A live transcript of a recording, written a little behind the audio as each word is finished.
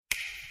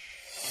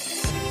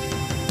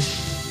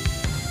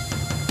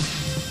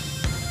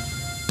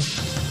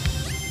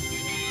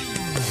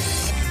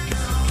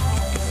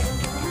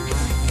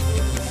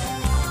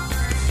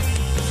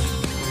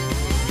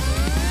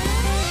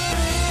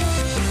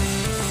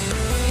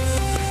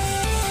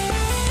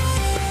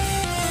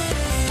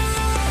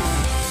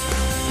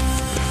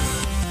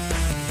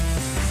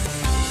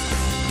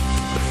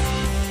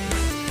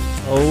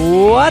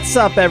What's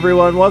up,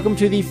 everyone? Welcome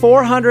to the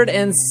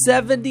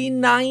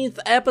 479th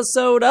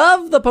episode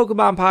of the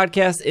Pokemon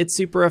Podcast. It's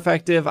super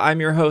effective. I'm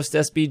your host,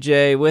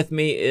 SBJ. With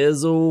me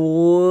is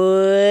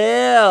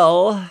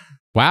Will.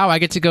 Wow, I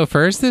get to go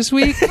first this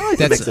week?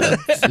 That's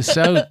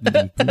so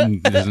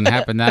doesn't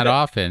happen that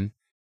often.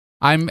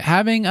 I'm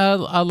having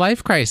a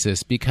life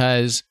crisis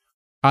because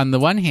on the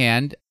one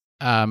hand,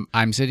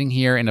 I'm sitting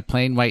here in a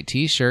plain white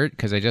t-shirt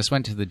because I just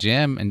went to the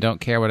gym and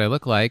don't care what I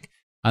look like.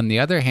 On the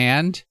other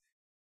hand,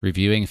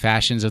 reviewing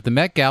fashions of the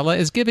Met Gala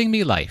is giving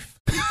me life.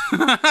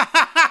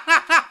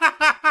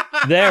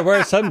 There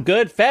were some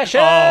good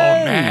fashions.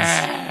 Oh,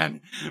 man.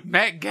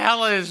 Met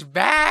Gala is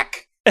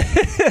back.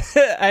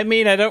 I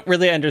mean, I don't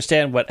really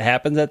understand what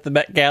happens at the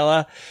Met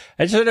Gala.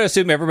 I just sort of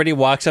assume everybody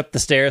walks up the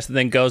stairs and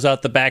then goes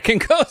out the back and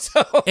goes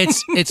home.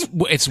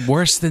 It's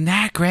worse than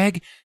that,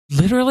 Greg.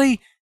 Literally,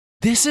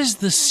 this is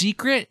the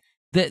secret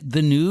that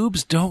the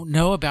noobs don't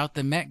know about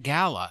the Met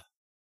Gala.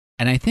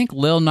 And I think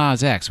Lil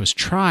Nas X was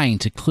trying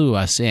to clue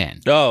us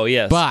in. Oh,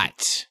 yes.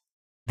 But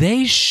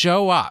they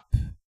show up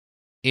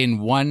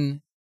in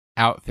one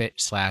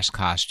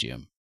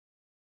outfit/costume.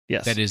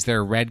 Yes. That is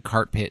their red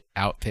carpet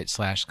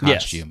outfit/costume.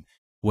 Yes.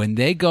 When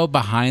they go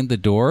behind the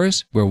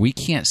doors where we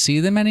can't see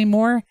them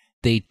anymore,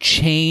 they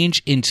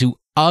change into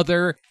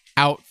other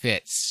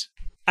outfits.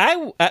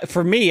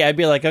 For me, I'd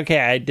be like,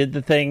 okay, I did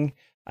the thing.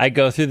 I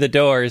go through the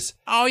doors.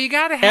 Oh, you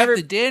got to have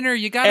the dinner.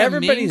 You got to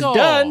Everybody's mingle.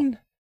 done.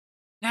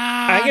 No,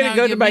 I gotta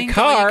go to my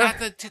car. You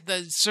got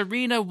the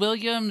Serena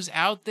Williams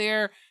out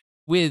there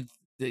with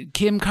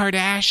Kim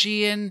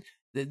Kardashian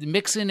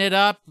mixing it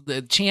up.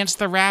 The Chance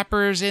the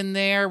Rapper's in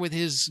there with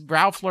his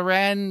Ralph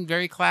Lauren,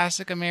 very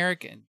classic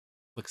American.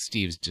 Look,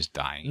 Steve's just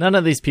dying. None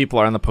of these people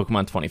are on the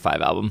Pokemon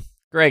 25 album.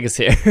 Greg is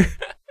here.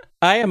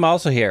 I am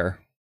also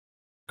here.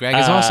 Greg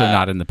is also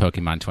not in the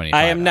Pokemon 25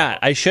 I am not.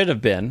 I should have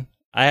been.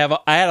 I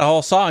had a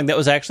whole song that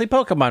was actually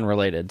Pokemon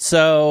related.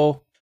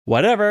 So,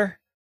 whatever.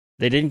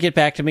 They didn't get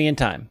back to me in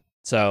time.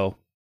 So,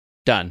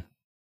 done.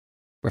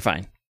 We're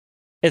fine.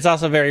 It's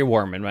also very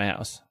warm in my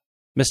house.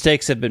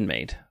 Mistakes have been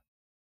made.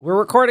 We're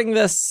recording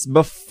this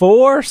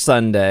before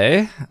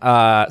Sunday,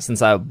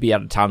 since I'll be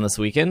out of town this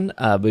weekend.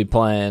 I'll be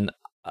playing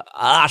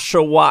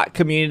Oshawott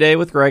Community Day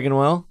with Greg and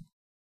Will.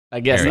 I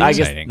guess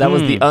that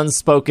was the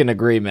unspoken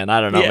agreement. I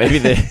don't know. Yeah. Maybe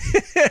they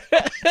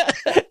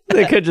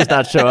they could just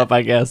not show up,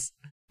 I guess.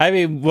 I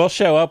mean, we'll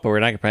show up, but we're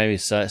not going to probably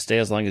stay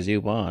as long as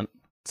you want.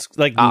 It's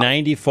like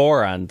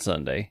 94 on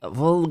Sunday.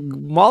 Well,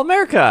 Mall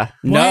America.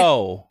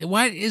 No.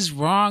 What is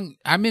wrong?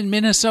 I'm in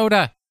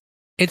Minnesota.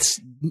 It's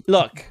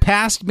look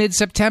past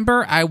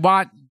mid-September. I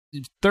want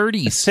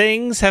 30s.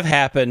 Things have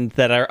happened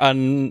that are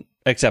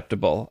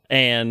unacceptable,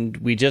 and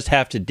we just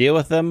have to deal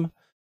with them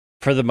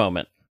for the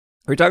moment.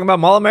 Are we talking about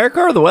Mall America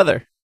or the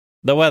weather?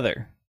 The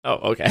weather.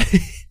 Oh, okay.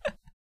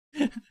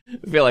 I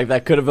feel like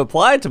that could have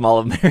applied to Mall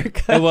of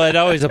America. Well, it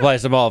always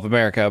applies to Mall of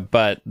America,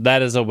 but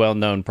that is a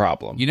well-known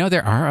problem. You know,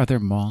 there are other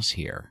malls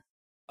here.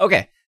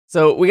 Okay,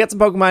 so we got some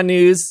Pokemon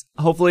news.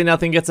 Hopefully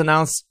nothing gets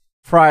announced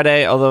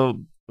Friday,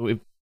 although we have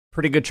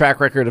pretty good track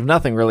record of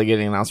nothing really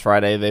getting announced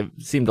Friday. They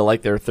seem to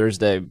like their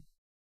Thursday,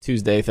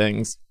 Tuesday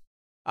things.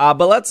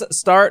 But let's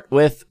start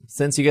with,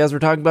 since you guys were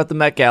talking about the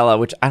Met Gala,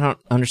 which I don't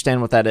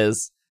understand what that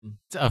is.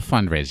 It's a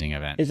fundraising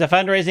event. It's a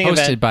fundraising event.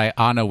 Hosted by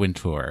Anna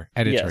Wintour,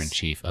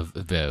 editor-in-chief of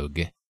Vogue.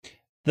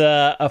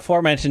 The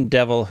aforementioned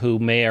devil who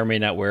may or may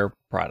not wear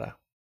Prada.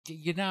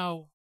 You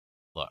know,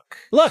 look,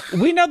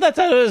 we know that's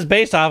what it is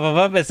based off of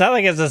him. It's not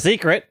like it's a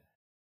secret.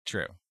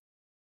 True.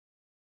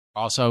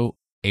 Also,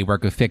 a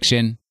work of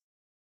fiction,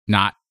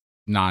 not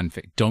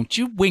non-fiction. Don't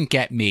you wink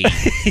at me.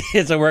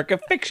 It's a work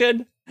of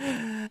fiction.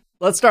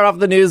 Let's start off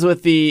the news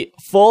with the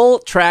full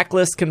track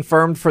list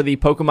confirmed for the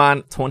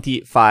Pokemon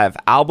 25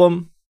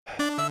 album.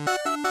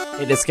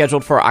 It is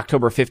scheduled for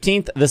October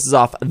 15th. This is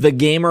off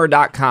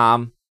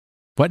thegamer.com.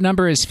 What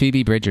number is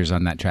Phoebe Bridgers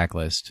on that track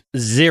list?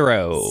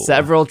 0.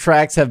 Several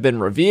tracks have been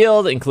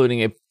revealed,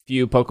 including a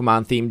few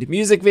Pokemon-themed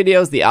music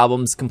videos. The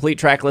album's complete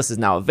track list is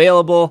now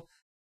available.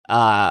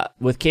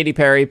 With Katy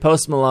Perry,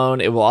 Post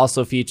Malone, it will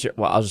also feature...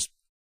 Well,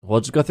 we'll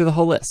just go through the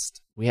whole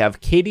list. We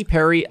have Katy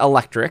Perry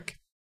Electric.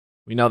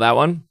 We know that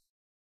one.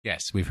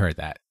 Yes, we've heard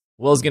that.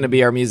 Will's going to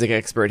be our music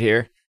expert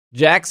here.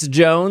 Jax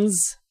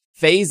Jones,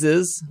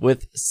 Phases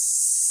with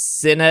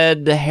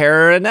Sinead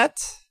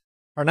Harnett.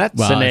 Well, it's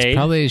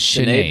probably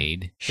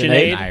Sinead.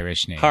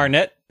 Irish name.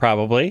 Harnett,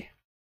 probably.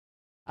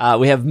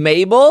 We have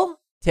Mabel,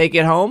 Take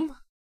It Home.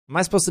 Am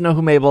I supposed to know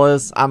who Mabel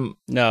is?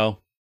 No.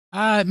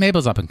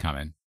 Mabel's up and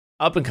coming.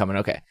 Up and coming,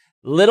 okay.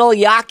 Little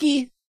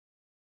Yaki.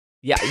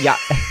 Yeah.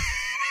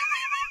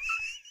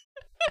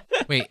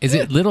 Wait, is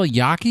it Little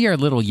Yachty or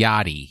Little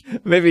Yachty?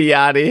 Maybe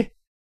Yachty.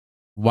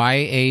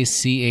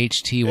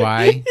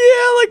 Yachty?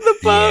 Yeah, like the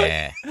boat.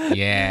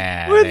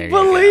 Yeah. With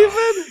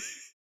Believin'.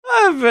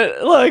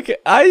 Look,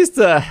 I used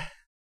to...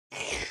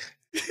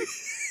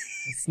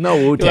 It's no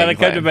Wu-Tang. You want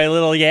to come to my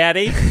Little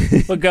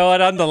Yachty? We're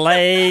going on the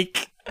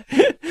lake.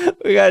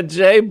 We got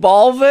Jay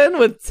Balvin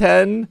with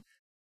 10.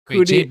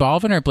 Wait, Jay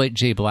Balvin or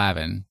Jay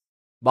Blavin?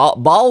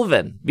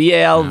 Balvin.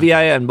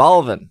 Balvin.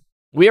 Balvin.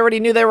 We already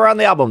knew they were on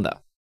the album, though.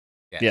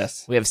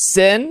 Yes. We have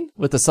Sin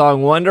with the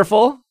song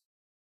Wonderful,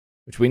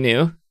 which we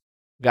knew.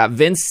 We got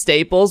Vince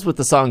Staples with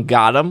the song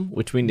Got 'Em,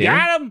 which we knew.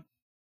 Got him!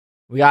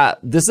 We got,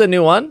 this is a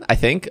new one, I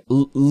think,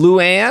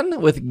 Luann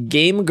with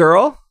Game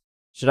Girl.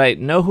 Should I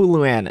know who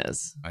Luann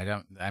is?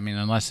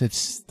 Unless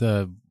it's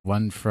the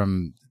one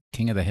from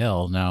King of the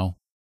Hill, no.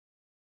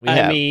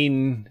 I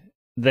mean,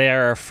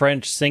 they're a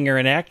French singer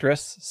and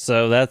actress,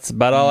 so that's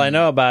about all I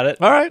know about it.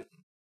 All right.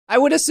 I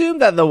would assume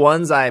that the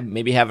ones I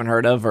maybe haven't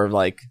heard of are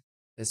like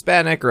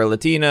Hispanic or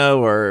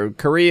Latino or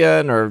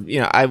Korean or,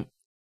 I'm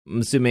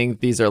assuming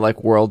these are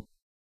like worldwide.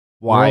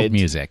 World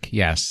music,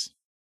 yes.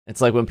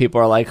 It's like when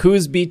people are like,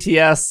 who's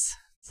BTS?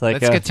 It's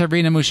like, let's get to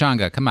Rina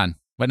Mushanga. Come on.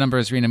 What number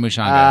is Rina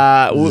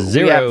Mushanga?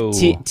 0.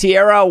 We have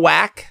Tierra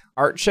Whack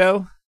Art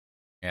Show.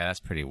 Yeah, that's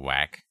pretty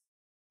whack.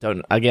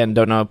 Don't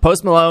know.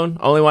 Post Malone,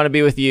 Only Want to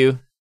Be With You.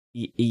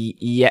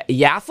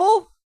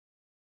 Yaffle?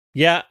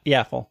 Yeah,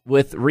 Yaffle.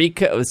 With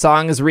the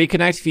song is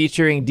Reconnect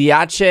featuring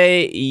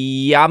Diache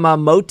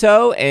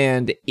Yamamoto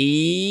and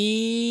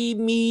Emi.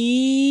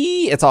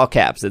 It's all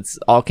caps. It's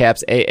all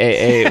caps.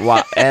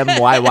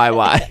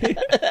 AAAMYYY.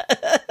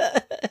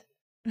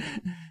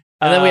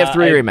 And then we have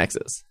 3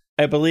 remixes.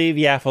 I believe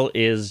Yaffle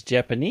is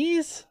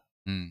Japanese.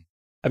 Mm.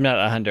 I'm not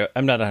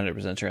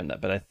 100% sure on that,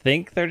 but I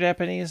think they're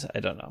Japanese. I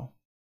don't know.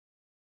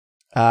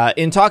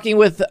 In talking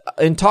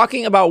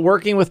about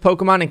working with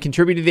Pokemon and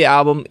contributing to the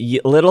album,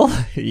 Little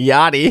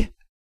Yachty,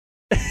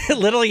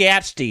 Little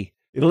Yachty,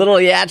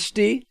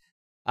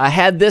 I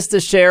had this to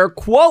share.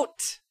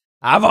 Quote,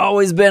 I've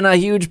always been a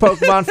huge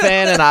Pokemon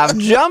fan, and I've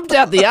jumped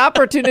at the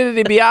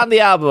opportunity to be on the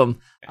album.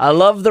 I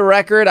love the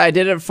record I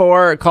did it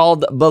for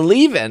called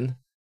Believin',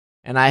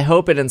 and I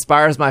hope it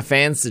inspires my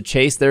fans to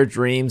chase their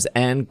dreams,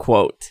 end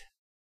quote.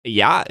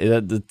 Yeah,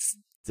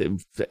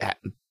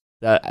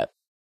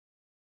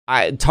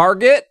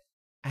 Target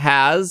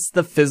has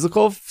the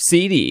physical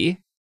CD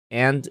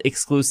and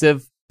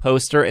exclusive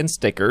poster and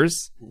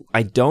stickers.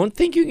 I don't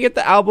think you can get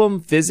the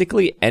album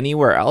physically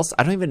anywhere else.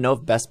 I don't even know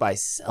if Best Buy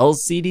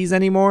sells CDs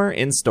anymore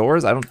in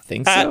stores. I don't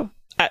think so.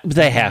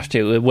 They have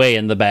to, way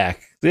in the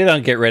back. They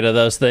don't get rid of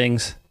those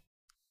things.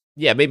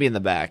 Yeah, maybe in the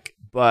back.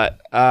 But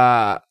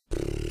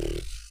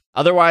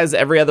otherwise,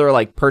 every other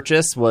like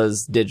purchase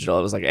was digital.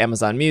 It was like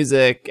Amazon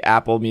Music,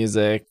 Apple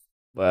Music,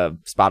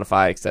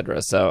 Spotify,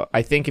 etc. So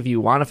I think if you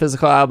want a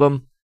physical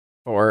album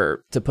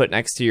or to put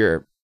next to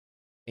your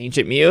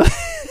Ancient Mew.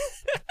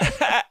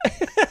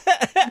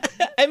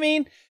 I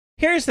mean,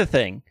 here's the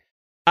thing.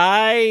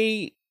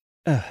 I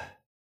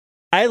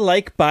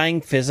like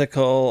buying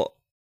physical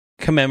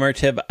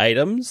commemorative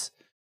items.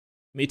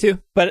 Me too.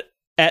 But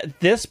at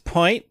this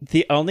point,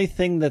 the only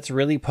thing that's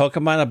really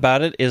Pokemon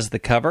about it is the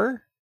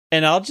cover.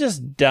 And I'll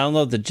just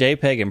download the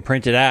JPEG and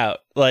print it out.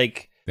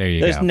 Like,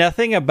 there's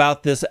nothing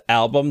about this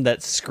album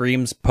that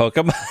screams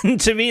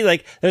Pokemon to me.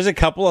 Like, there's a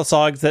couple of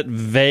songs that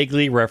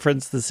vaguely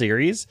reference the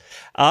series.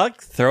 I'll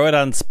throw it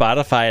on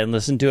Spotify and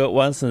listen to it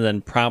once and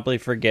then promptly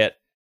forget.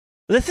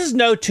 This is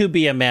no To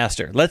Be a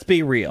Master. Let's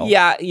be real.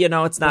 Yeah,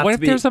 it's not. What if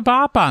there's a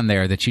bop on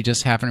there that you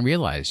just haven't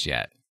realized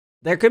yet?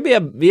 There could be a.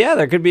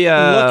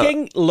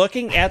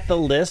 Looking at the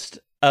list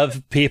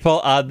of people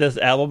on this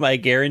album, I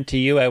guarantee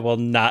you I will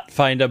not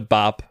find a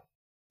bop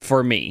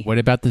for me. What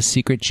about the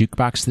secret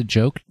jukebox? The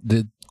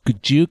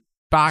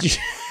jukebox.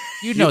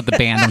 You know the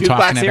band I'm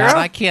talking Hero? about.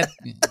 I can't.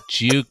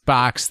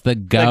 Jukebox the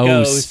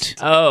Ghost.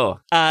 Oh,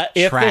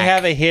 if they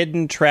have a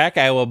hidden track,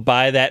 I will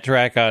buy that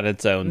track on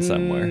its own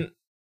somewhere.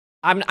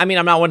 I'm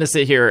not one to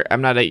sit here.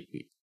 I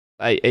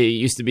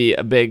used to be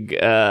a big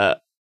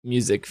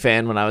music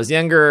fan when I was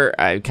younger.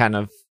 I kind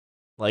of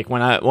like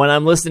when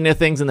I'm listening to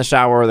things in the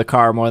shower or the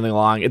car more than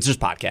long. It's just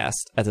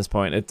podcast at this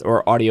point,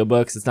 or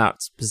audiobooks. It's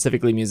not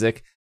specifically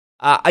music.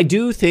 I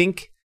do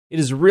think it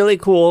is really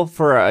cool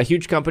for a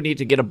huge company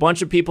to get a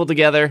bunch of people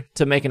together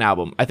to make an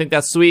album. I think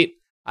that's sweet.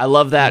 I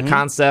love that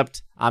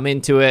concept. I'm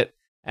into it.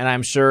 And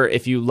I'm sure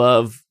if you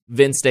love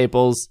Vince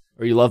Staples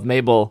or you love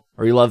Mabel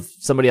or you love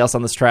somebody else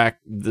on this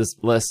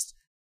list,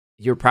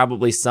 you're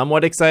probably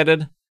somewhat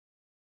excited.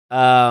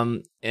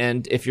 And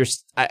if you're,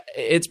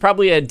 it's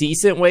probably a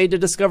decent way to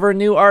discover a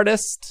new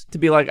artist, to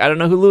be like, I don't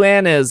know who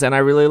Luann is, and I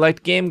really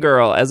liked Game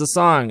Girl as a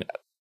song.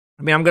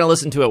 I mean, I'm going to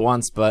listen to it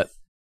once, but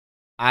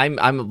I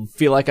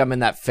feel like I'm in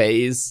that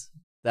phase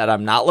that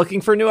I'm not looking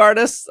for new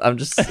artists. I'm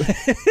just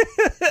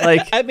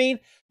like, I mean,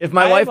 if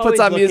my wife puts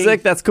on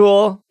music, that's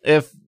cool.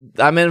 If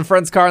I'm in a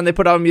friend's car and they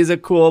put on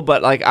music, cool.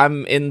 But like,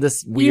 I'm in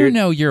this weird.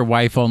 Your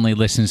wife only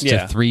listens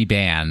to 3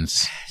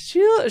 bands.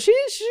 Yeah,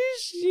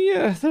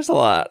 there's a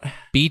lot.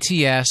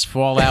 BTS,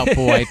 Fall Out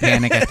Boy,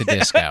 Panic at the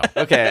Disco.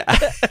 Okay.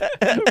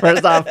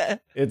 First off,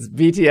 it's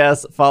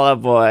BTS, Fall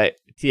Out Boy,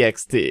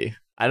 TXT.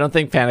 I don't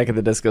think Panic at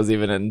the Disco is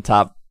even in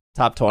top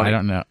 20. I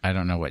don't know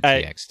what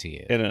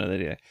TXT is. I don't know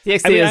that either.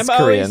 TXT is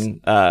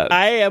Korean.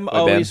 I am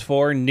always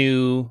for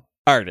new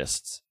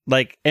artists.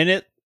 Like,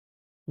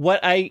 what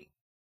I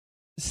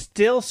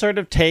still sort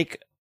of take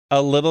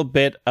a little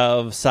bit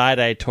of side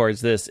eye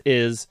towards this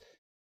is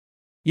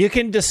you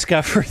can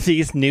discover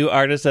these new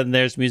artists and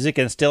their music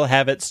and still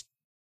have it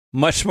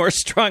much more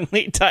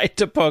strongly tied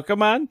to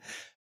Pokemon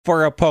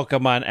for a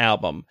Pokemon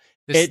album.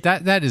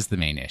 That is the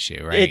main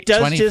issue, right? It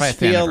does just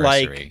feel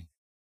like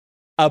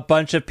a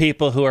bunch of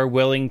people who are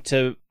willing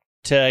to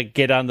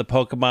get on the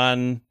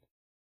Pokemon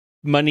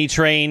money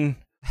train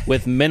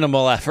with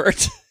minimal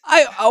effort.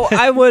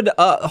 I would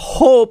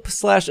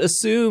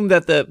hope/assume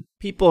that the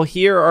people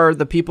here are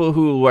the people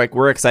who like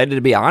were excited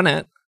to be on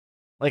it.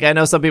 Like I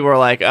know some people are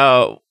like,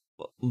 oh,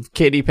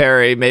 Katy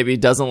Perry maybe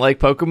doesn't like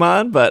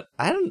Pokemon, but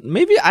I don't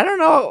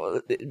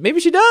know. Maybe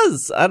she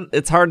does.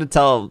 It's hard to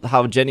tell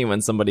how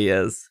genuine somebody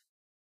is.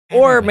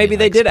 Or maybe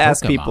they did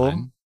ask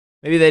people.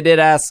 Maybe they did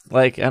ask,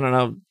 like, I don't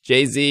know,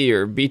 Jay-Z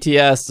or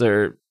BTS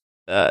or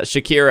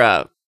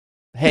Shakira,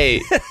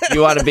 hey,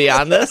 you want to be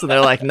on this? And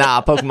they're like,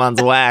 nah,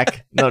 Pokemon's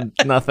whack.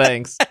 No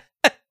thanks.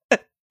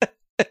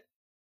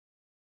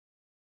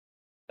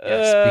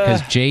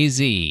 Yes, because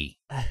Jay-Z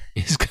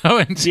is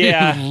going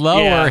to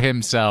lower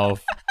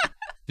himself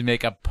to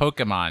make a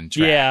Pokemon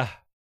track. Yeah.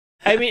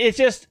 I mean, it's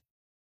just,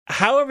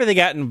 however they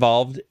got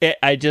involved, it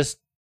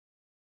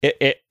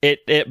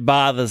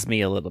bothers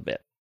me a little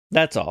bit.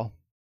 That's all.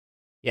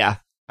 Yeah.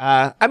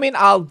 I mean,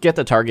 I'll get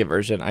the Target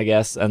version, I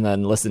guess, and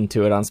then listen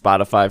to it on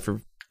Spotify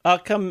for... I'll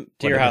come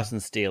to your house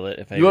and steal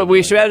it.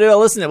 We should do a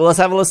listening. Well, let's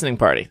have a listening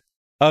party.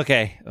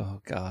 Okay.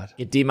 Oh, God.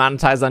 Get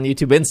demonetized on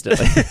YouTube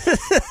instantly.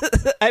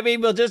 I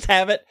mean, we'll just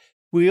have it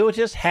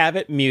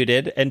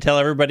muted and tell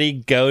everybody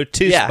go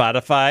to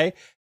Spotify,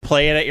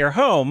 play it at your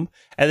home,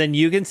 and then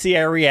you can see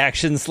our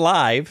reactions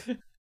live.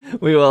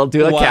 We will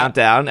do a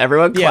countdown.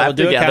 Everyone clap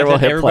together. We'll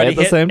hit play at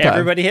the same time.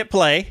 Everybody hit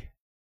play,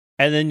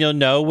 and then you'll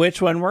know which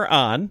one we're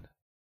on.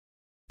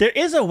 There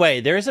is a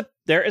way. There is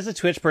a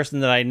Twitch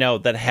person that I know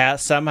that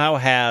somehow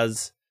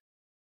has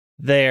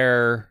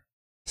their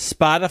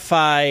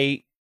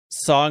Spotify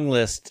song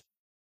list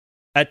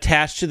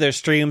attached to their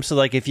stream. So,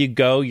 like, if you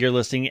go, you're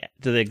listening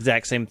to the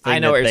exact same thing. I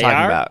know what you're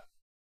talking about.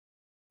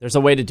 There's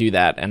a way to do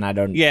that, and I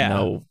don't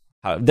know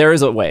how. There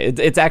is a way.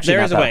 It's actually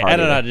there is a way. I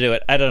don't know how to do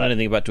it. I don't know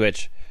anything about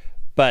Twitch,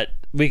 but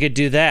we could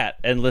do that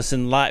and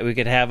listen live. We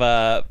could have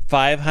a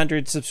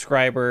 500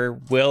 subscriber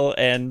Will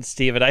and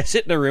Steve and I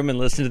sit in a room and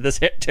listen to this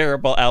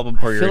terrible album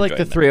for your enjoyment. I feel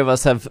like the three of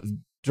us have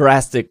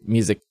drastic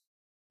music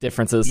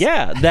differences.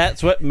 Yeah,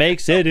 that's what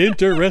makes it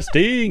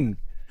interesting.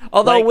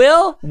 Although like,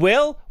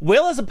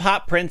 Will is a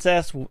pop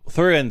princess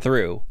through and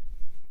through.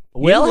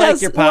 Will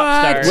has your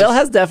pop stars. Will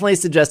has definitely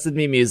suggested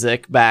me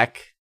music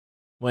back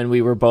when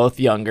we were both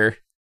younger,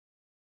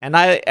 and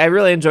I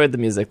really enjoyed the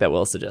music that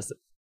Will suggested.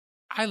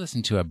 I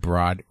listen to a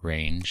broad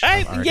range of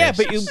artists. Yeah,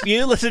 but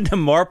you listen to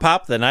more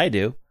pop than I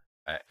do.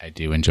 I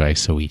do enjoy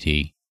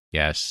Saweetie,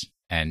 yes,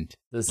 and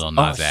Lil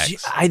Nas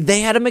X.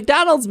 They had a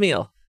McDonald's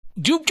meal.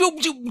 You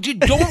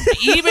don't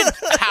even.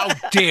 How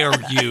dare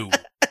you?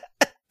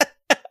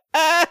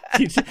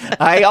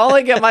 I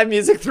only get my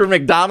music through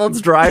McDonald's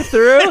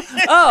drive-thru.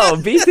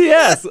 Oh,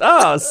 BTS.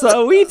 Oh,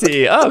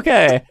 Saweetie.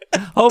 Okay.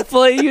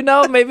 Hopefully,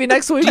 maybe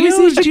next week we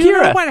see Shakira. Do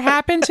you know what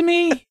happened to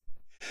me?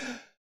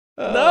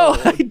 No,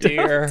 I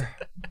don't.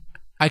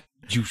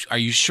 Are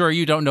you sure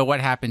you don't know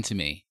what happened to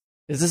me?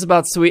 Is this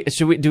about sweet?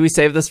 Do we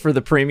save this for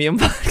the premium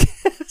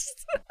podcast?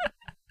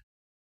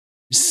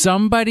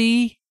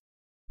 Somebody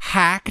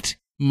hacked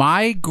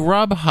my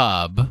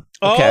Grubhub.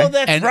 Oh,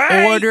 that's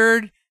right.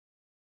 Ordered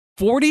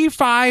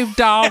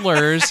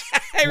 $45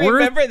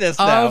 worth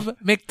of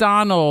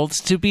McDonald's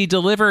to be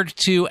delivered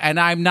to, and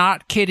I'm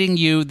not kidding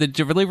you, the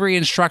delivery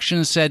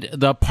instructions said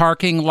the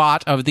parking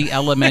lot of the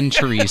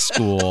elementary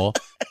school.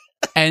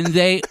 And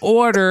they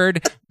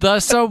ordered the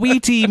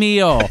Saweetie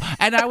meal.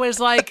 And I was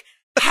like,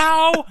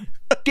 how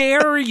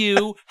dare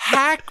you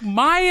hack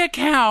my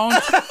account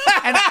and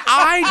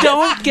I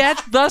don't get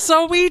the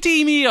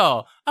Saweetie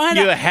meal?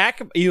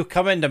 You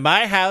come into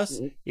my house,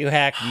 you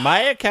hack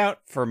my account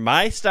for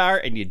my star,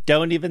 and you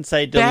don't even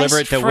say deliver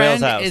it to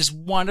Will's house. Is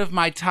one of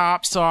my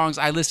top songs.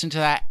 I listen to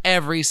that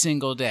every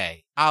single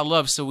day. I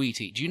love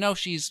Saweetie. Do you know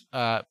she's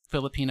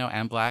Filipino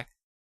and black?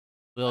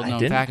 Little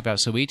known fact about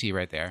Saweetie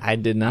right there. I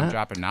did not. I'm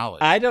dropping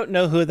knowledge. I don't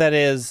know who that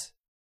is.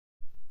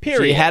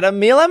 Period. She had a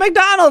meal at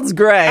McDonald's,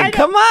 Greg.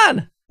 Come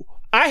on.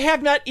 I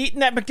have not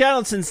eaten at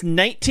McDonald's since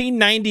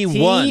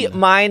 1991.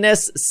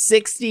 T-minus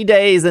 60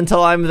 days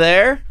until I'm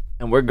there,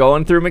 and we're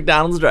going through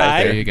McDonald's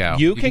drive-thru. There you go.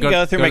 You can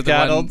go through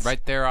McDonald's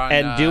right there on,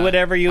 and do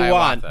whatever you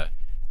Hiawatha. want.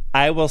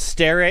 I will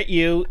stare at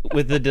you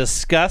with the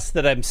disgust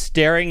that I'm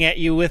staring at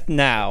you with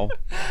now.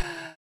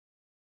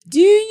 Do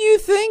you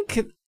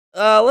think...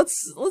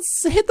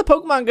 let's hit the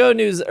Pokemon Go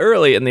news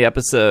early in the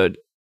episode.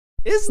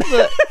 Is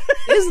the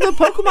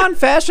Pokemon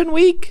Fashion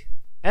Week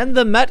and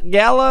the Met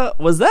Gala,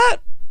 was that?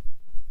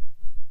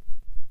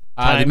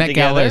 The Met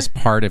Gala is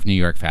part of New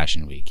York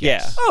Fashion Week.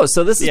 Yes. Yeah. Oh,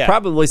 so this is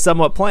probably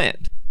somewhat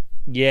planned.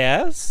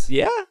 Yes.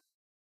 Yeah.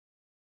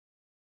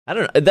 I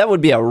don't know. That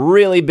would be a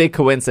really big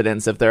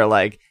coincidence if they're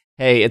like,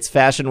 hey, it's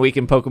Fashion Week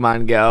in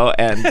Pokemon Go,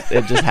 and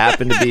it just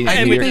happened to be New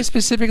York. They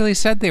specifically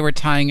said they were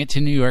tying it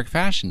to New York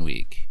Fashion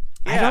Week.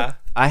 Yeah.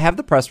 I have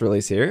the press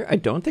release here. I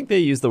don't think they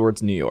use the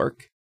words New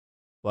York,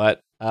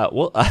 but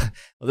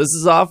this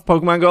is off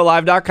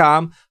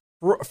PokemonGoLive.com.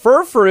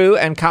 Furfrou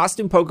and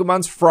costume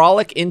Pokemons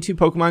frolic into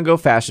Pokemon Go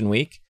Fashion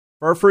Week.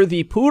 Furfrou,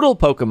 the poodle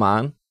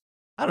Pokemon,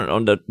 I don't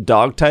know, the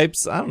dog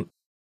types,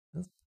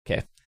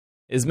 okay,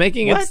 is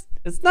making it's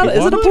not,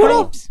 is it a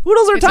poodle? Types?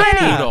 Poodles are It's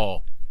tiny. a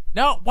poodle.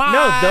 No, what?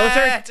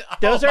 No,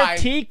 those are my-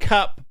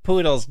 teacup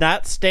poodles,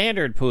 not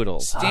standard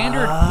poodles.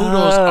 Standard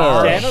poodles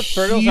are Standard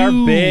poodles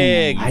are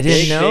big. I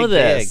didn't Big, know big,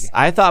 this. big.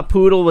 I thought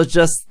poodle was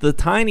just the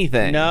tiny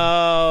thing. No.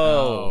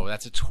 Oh,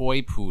 that's a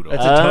toy poodle.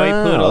 That's a toy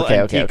poodle. okay,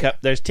 and okay, teacup.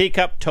 There's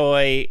teacup,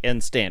 toy,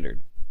 and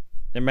standard.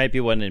 There might be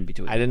one in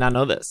between. I did not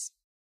know this.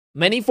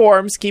 Many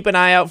forums, keep an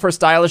eye out for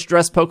stylish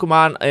dressed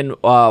Pokemon in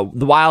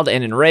the wild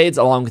and in raids,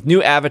 along with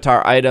new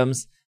avatar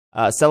items.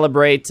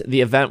 Celebrate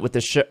the event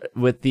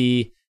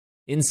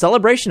in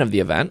celebration of the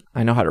event,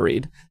 I know how to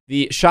read,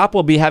 the shop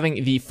will be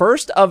having the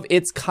first of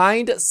its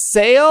kind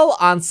sale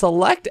on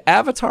select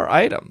avatar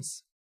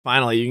items.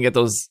 Finally, you can get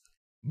those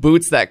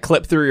boots that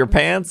clip through your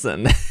pants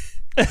and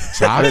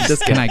Socks?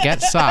 Can I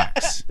get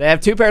socks? they have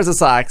 2 pairs of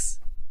socks.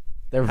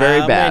 They're very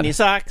How bad. many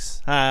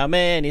socks? How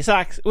many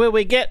socks will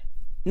we get?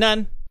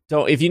 None.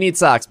 So if you need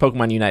socks,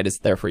 Pokemon Unite is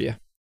there for you.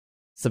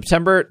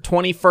 September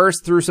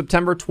 21st through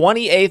September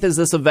 28th is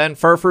this event.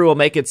 Furfrou will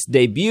make its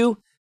debut.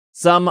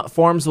 Some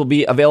forms will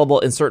be available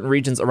in certain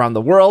regions around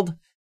the world.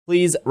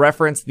 Please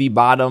reference the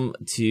bottom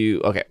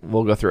to... Okay,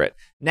 we'll go through it.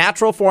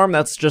 Natural form,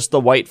 that's just the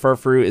white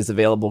Furfrou, is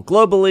available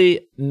globally.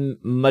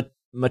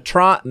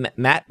 Matron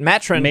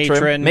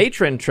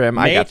trim.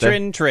 I got there.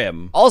 Matron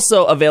trim.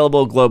 Also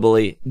available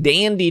globally.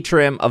 Dandy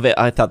trim.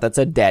 I thought that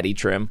said daddy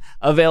trim.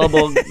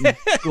 Available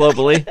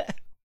globally.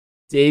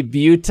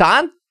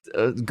 Debutante.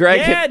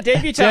 Greg. Yeah,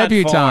 debutante.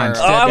 Debutante.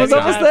 Form. Oh, I was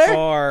almost there.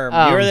 Form.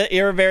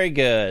 You're very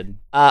good.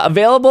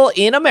 Available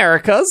in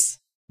Americas.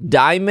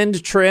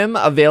 Diamond trim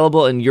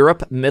available in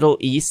Europe, Middle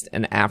East,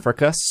 and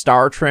Africa.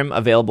 Star trim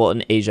available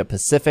in Asia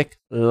Pacific.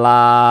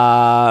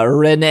 La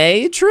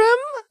Renee trim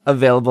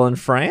available in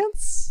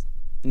France.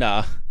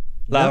 No.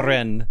 La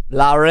Reine.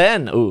 La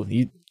Reine. Ooh,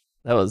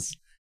 that was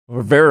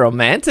very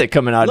romantic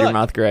coming out of your Look.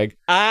 mouth, Greg.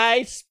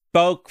 I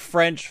spoke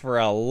French for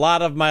a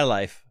lot of my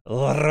life.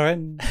 La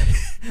Reine.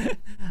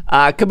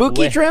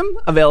 Kabuki trim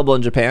available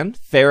in Japan.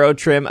 Pharaoh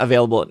trim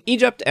available in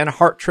Egypt, and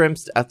heart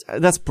trims.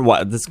 That's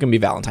what this is gonna be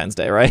Valentine's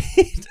Day, right?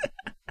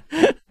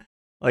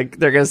 Like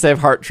they're gonna save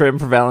heart trim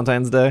for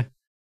Valentine's Day.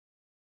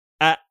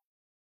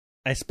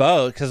 I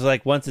suppose, because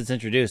like once it's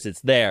introduced,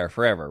 it's there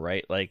forever,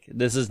 right? Like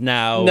this is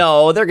now.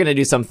 No, they're gonna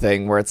do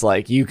something where it's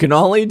like you can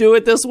only do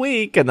it this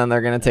week, and then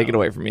they're gonna take it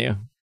away from you.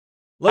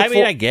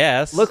 I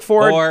guess. Look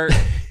forward. Or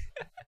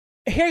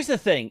here's the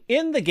thing: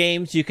 in the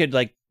games, you could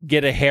like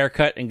get a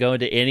haircut and go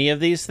into any of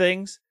these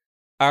things.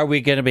 Are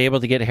we going to be able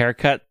to get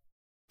haircut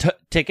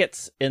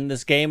tickets in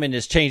this game and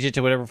just change it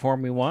to whatever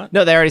form we want?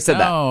 No, they already said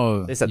that.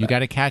 Oh, They said you that. got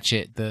to catch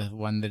it, the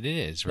one that it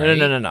is, right?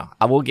 No.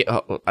 I will get.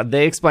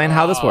 They explain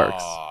how this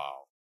works. Oh.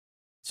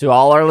 To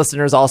all our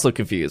listeners also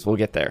confused, we'll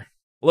get there.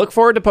 Look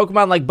forward to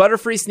Pokemon like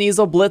Butterfree,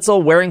 Sneasel,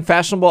 Blitzel wearing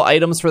fashionable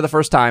items for the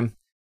first time.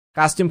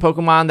 Costume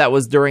Pokemon that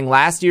was during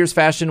last year's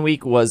Fashion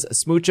Week was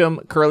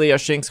Smoochum, Curlia,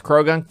 Shinx,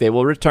 Krogunk. They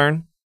will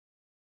return.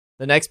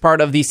 The next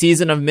part of the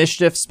Season of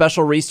Mischief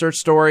special research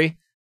story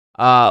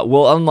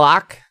will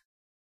unlock,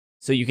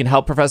 so you can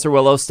help Professor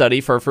Willow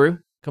study Furfrou.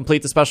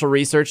 Complete the special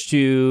research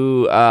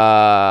to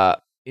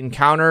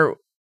encounter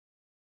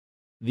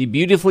the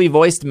beautifully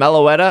voiced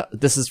Meloetta.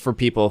 This is for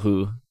people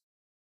who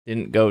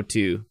didn't go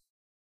to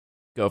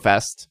Go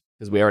Fest,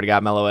 because we already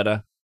got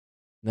Meloetta.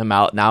 Now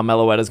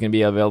Meloetta is going to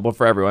be available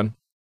for everyone.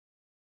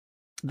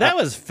 That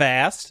was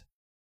fast.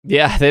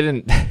 Yeah, they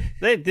didn't.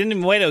 They didn't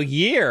even wait a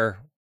year.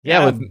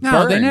 Yeah, with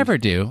No, they Burn. never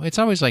do. It's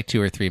always like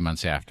 2 or 3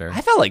 months after.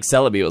 I felt like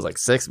Celebi was like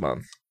 6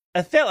 months.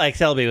 I felt like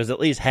Celebi was at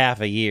least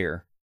half a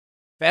year.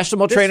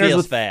 Fashionable This trainers feels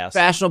with fast.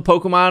 fashionable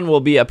Pokemon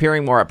will be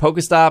appearing more at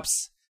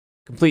Pokestops.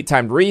 Complete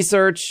timed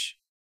research.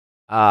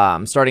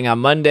 Starting on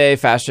Monday,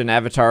 fashion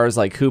avatars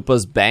like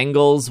Koopa's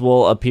Bangles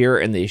will appear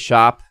in the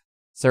shop.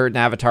 Certain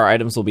avatar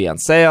items will be on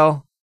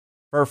sale.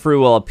 Furfrou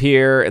will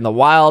appear in the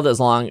wild as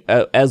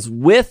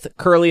with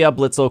Curlia,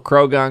 Blitzel,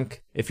 Krogunk.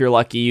 If you're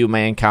lucky, you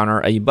may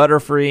encounter a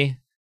Butterfree.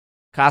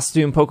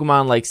 Costume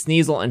Pokemon like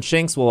Sneasel and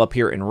Shinx will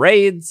appear in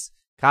raids.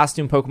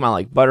 Costume Pokemon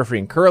like Butterfree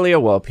and Curlia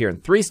will appear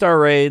in 3-star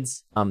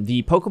raids.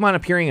 The Pokemon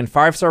appearing in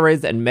 5-star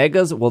raids and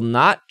Megas will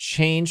not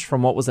change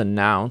from what was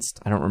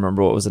announced. I don't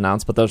remember what was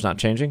announced, but those not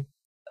changing.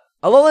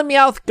 Alolan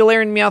Meowth,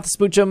 Galarian Meowth,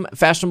 Smoochum,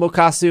 fashionable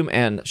costume,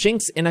 and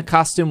Shinx in a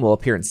costume will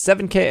appear in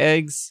 7K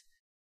eggs.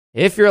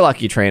 If you're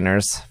lucky,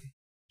 trainers.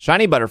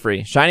 Shiny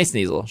Butterfree, Shiny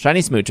Sneasel, Shiny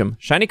Smoochum,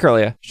 Shiny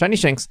Curlia, Shiny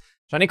Shinx,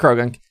 Shiny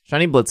Krogunk,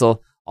 Shiny Blitzel,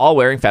 all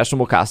wearing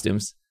fashionable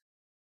costumes.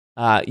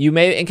 You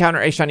may encounter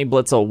a Shiny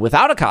Blitzel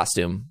without a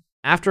costume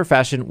after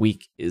Fashion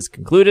Week is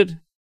concluded.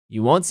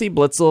 You won't see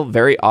Blitzel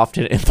very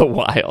often in the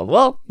wild.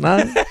 Well,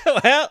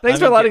 thanks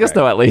for letting us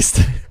know at least.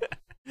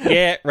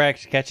 Get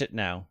wrecked, catch it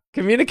now.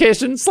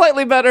 Communication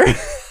slightly better,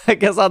 I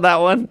guess, on that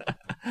one.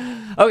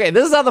 Okay,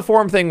 this is how the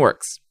forum thing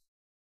works.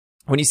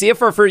 When you see a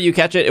Furfrou, you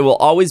catch it, it will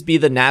always be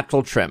the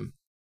natural trim.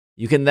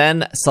 You can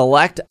then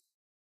select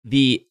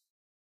the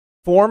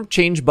form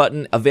change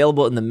button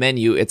available in the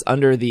menu. It's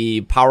under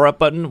the power up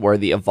button where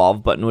the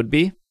evolve button would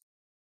be.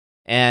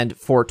 And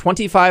for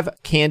 25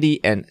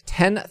 candy and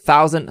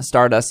 10,000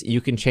 Stardust,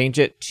 you can change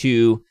it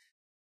to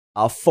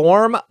a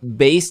form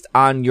based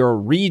on your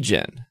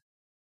region.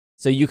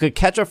 So you could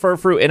catch a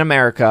Furfrou in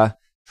America,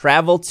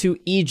 travel to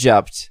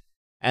Egypt,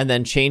 and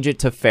then change it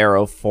to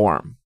Pharaoh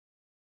form.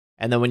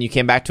 And then when you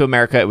came back to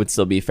America, it would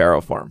still be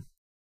Pharaoh form.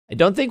 I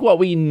don't think what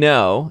we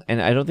know,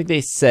 and I don't think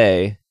they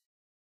say,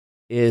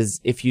 is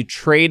if you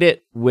trade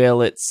it,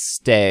 will it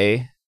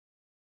stay?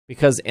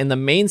 Because in the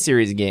main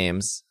series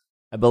games,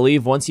 I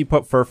believe once you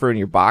put Furfrou in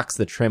your box,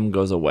 the trim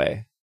goes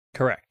away.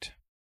 Correct.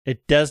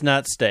 It does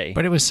not stay.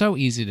 But it was so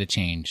easy to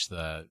change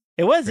the...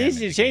 It was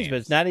easy to change, but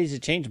it's not easy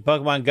to change in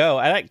Pokemon Go.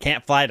 I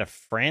can't fly to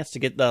France to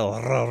get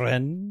the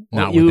Ren.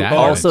 Not You with that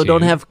also attitude.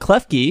 don't have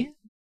Klefki.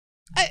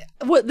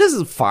 This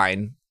is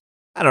fine.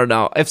 I don't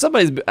know. If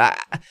somebody's...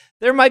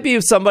 there might be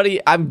somebody...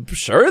 I'm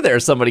sure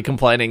there's somebody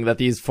complaining that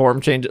these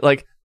form changes...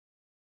 Like,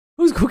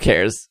 who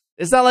cares?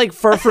 It's not like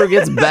Furfrou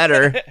gets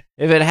better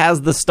if it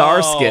has the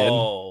star skin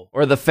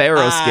or the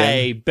Pharaoh skin.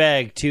 I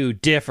beg to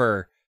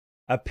differ.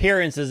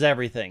 Appearance is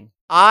everything.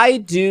 I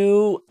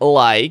do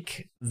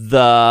like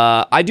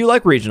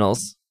regionals.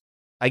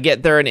 I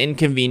get they're an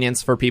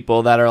inconvenience for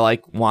people that are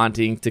like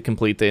wanting to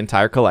complete the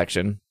entire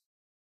collection.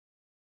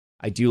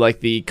 I do like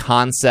the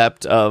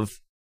concept of,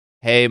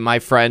 hey, my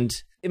friend,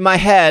 in my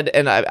head,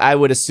 and I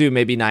would assume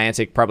maybe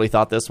Niantic probably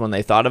thought this when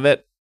they thought of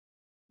it,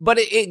 but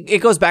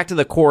it goes back to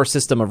the core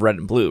system of Red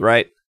and Blue,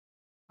 right?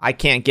 I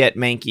can't get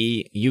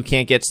Mankey, you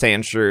can't get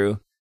Sandshrew.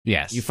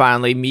 Yes. You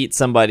finally meet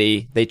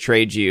somebody, they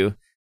trade you.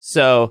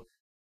 So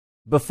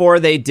before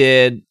they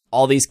did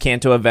all these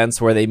Kanto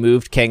events where they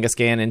moved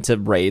Kangaskhan into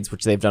raids,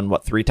 which they've done,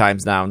 3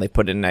 times now, and they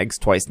put in eggs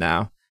twice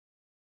now.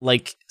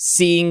 Like,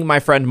 seeing my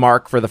friend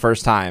Mark for the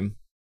first time,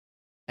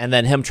 and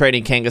then him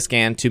trading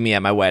Kangaskhan to me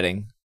at my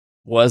wedding,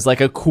 was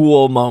like a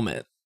cool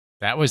moment.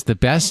 That was the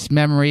best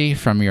memory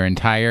from your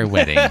entire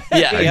wedding.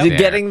 Yeah,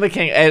 getting the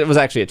Kang... It was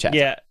actually a chat.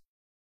 Yeah.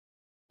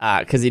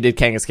 Because he did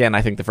Kangaskhan,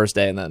 I think, the first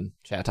day, and then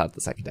Chatot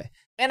the second day.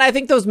 And I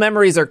think those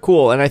memories are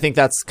cool, and I think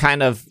that's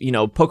kind of,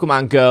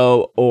 Pokemon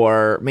Go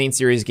or main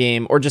series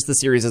game, or just the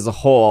series as a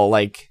whole,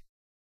 like,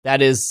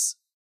 that is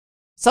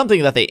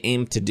something that they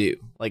aim to do,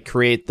 like,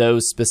 create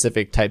those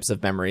specific types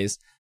of memories.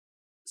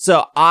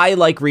 So I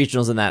like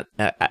regionals in that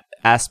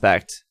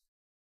aspect.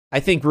 I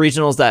think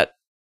regionals that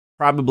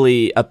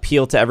probably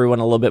appeal to everyone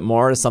a little bit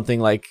more is something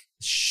like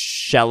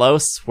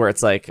Shellos, where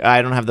it's like,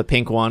 I don't have the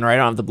pink one or I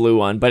don't have the blue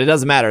one, but it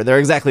doesn't matter. They're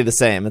exactly the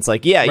same. It's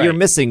like, yeah, right. You're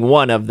missing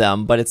one of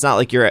them, but it's not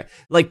like you're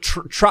like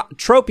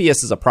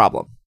Tropius is a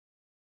problem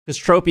because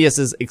Tropius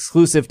is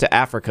exclusive to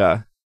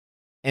Africa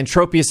and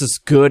Tropius is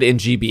good in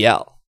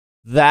GBL.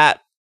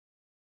 That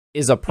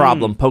is a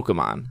problem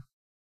Pokemon.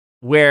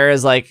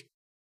 Whereas like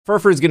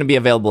Furfrou is going to be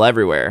available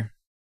everywhere.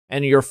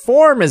 And your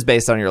form is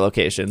based on your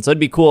location. So it'd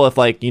be cool if,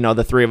 like,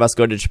 the 3 of us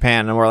go to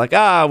Japan and we're like,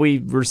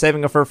 we're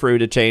saving a Furfrou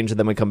to change and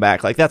then we come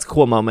back. Like, that's a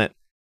cool moment.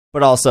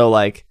 But also,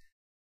 like,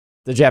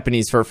 the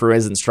Japanese Furfrou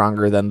isn't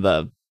stronger than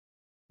the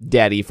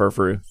daddy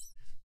Furfrou.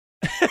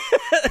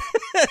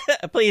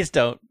 Please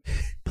don't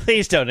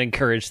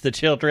encourage the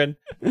children.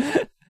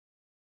 So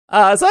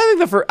I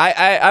think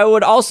I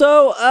would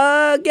also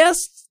guess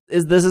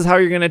this is how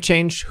you're going to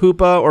change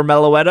Hoopa or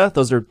Meloetta.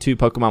 Those are 2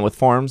 Pokemon with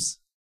forms.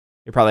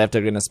 You're probably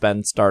going to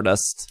spend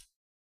Stardust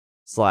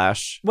 /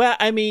 Well,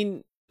 I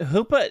mean,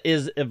 Hoopa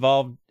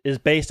is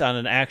based on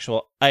an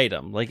actual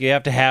item. Like, you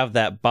have to have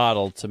that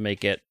bottle to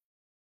make it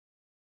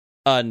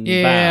unbound.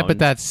 Yeah, but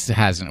that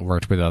hasn't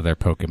worked with other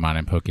Pokemon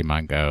in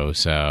Pokemon Go,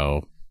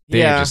 so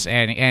they're just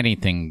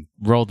anything,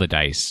 roll the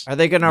dice. Are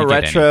they going to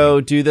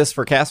retro do this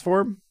for cast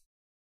form?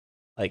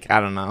 Like, I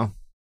don't know.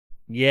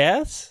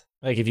 Yes.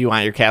 Like, if you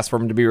want your cast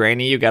form to be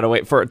rainy, you got to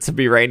wait for it to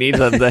be rainy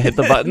to hit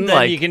the button. Then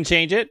like you can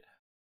change it.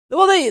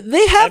 Well,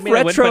 they have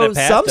retro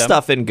some them.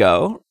 stuff in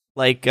Go,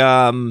 like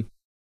the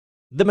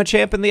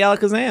Machamp and the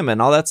Alakazam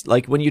and all that's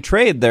like when you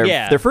trade,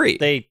 they're free.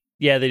 They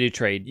do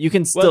trade. You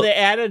can still.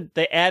 Well,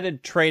 they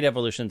added trade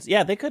evolutions.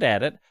 Yeah, they could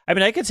add it. I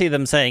mean, I could see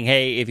them saying,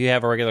 "Hey, if you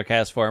have a regular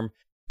cast form,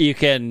 you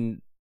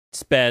can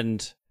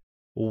spend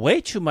way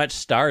too much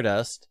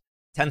Stardust.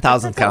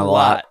 10,000 kind of a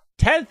lot.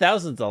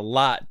 10,000's a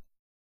lot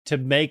to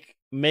make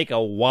a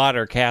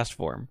water cast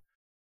form."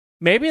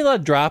 Maybe they'll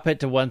drop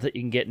it to ones that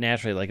you can get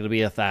naturally, like it'll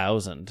be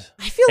 1,000.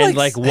 I feel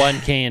like 1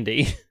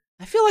 candy.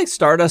 I feel like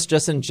Stardust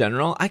just in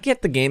general. I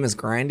get the game is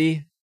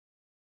grindy,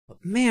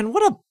 but man,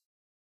 what a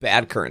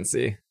bad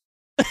currency.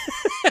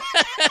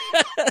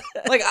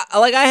 like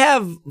I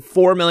have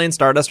 4 million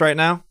Stardust right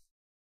now.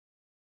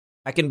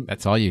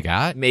 That's all you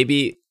got?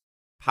 Maybe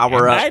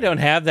power up. I don't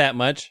have that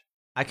much.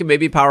 I can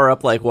maybe power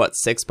up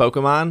 6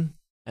 Pokemon,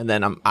 and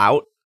then I'm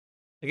out.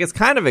 Like it's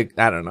kind of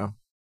I don't know.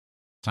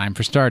 Time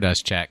for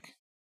Stardust check.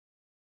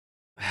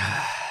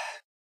 I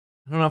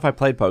don't know if I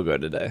played Pogo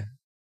today.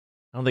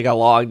 I don't think I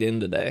logged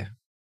in today.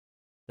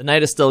 The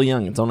night is still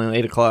young. It's only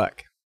 8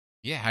 o'clock.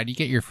 Yeah, how do you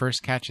get your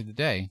first catch of the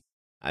day?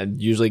 I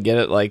usually get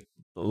it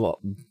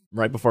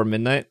right before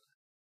midnight.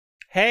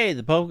 Hey,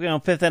 the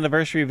Pokemon 5th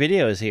anniversary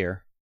video is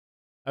here.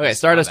 Okay,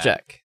 Stardust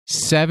check.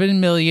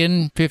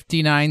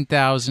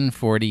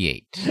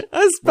 7,059,048.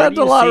 I spent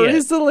do a you lot see it?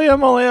 recently.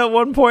 I'm only at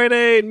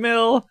 1.8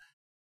 mil.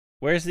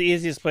 Where's the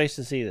easiest place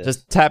to see this?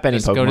 Just tap any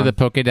Just Pokemon. go to the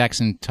Pokedex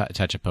and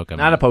touch a Pokemon.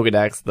 Not a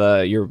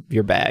Pokedex,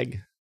 your bag.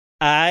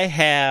 I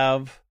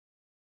have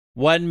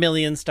 1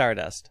 million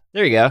Stardust.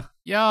 There you go.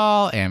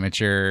 Y'all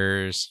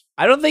amateurs.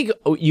 I don't think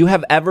you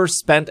have ever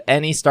spent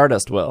any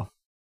Stardust, Will.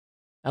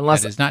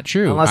 Unless That is not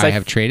true. unless I I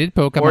have traded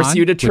Pokemon. force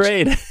you to which-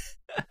 trade.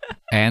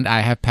 and I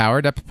have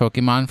powered up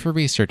Pokemon for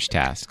research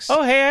tasks.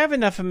 Oh, hey, I have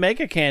enough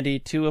Mega Candy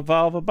to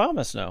evolve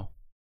Abomasnow.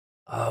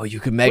 Oh, you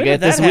could When Mega did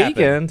it this that happen?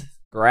 weekend.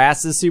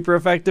 Grass is super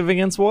effective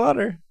against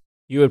water.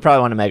 You would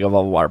probably want to Mega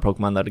Evolve a water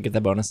Pokemon, though, to get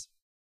that bonus.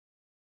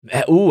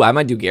 Ooh, I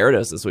might do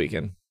Gyarados this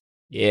weekend.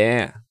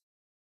 Yeah.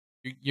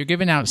 You're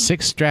giving out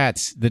 6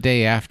 strats the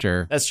day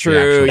after. That's the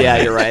true. actual Yeah,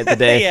 day. you're right. The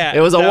day. Yeah, it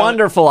was a no.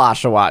 wonderful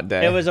Oshawott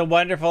day. It was a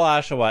wonderful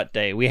Oshawott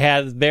day. We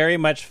had very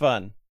much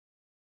fun.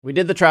 We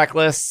did the track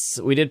lists.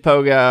 We did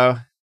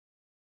Pogo.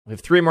 We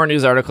have 3 more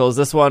news articles.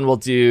 This one we'll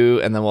do,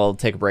 and then we'll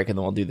take a break, and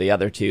then we'll do the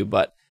other 2.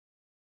 But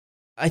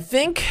I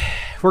think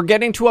we're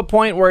getting to a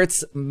point where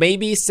it's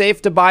maybe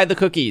safe to buy the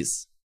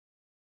cookies.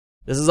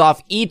 This is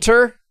off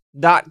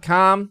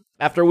eater.com.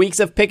 After weeks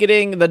of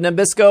picketing, the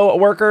Nabisco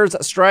workers'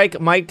 strike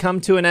might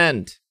come to an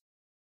end.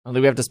 I don't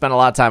think we have to spend a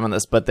lot of time on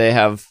this, but they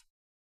have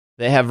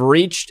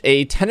reached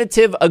a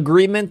tentative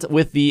agreement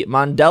with the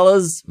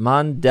Mondelez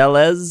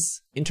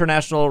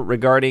International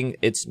regarding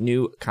its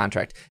new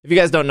contract. If you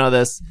guys don't know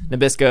this,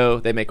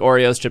 Nabisco, they make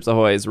Oreos, Chips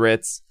Ahoy's,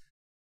 Ritz.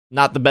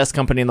 Not the best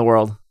company in the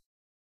world.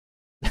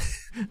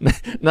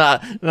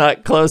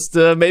 not close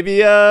to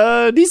maybe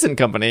a decent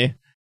company.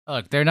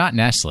 Look, they're not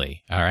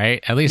Nestle, all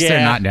right? At least they're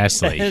not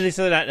Nestle. At least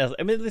they're not Nestle.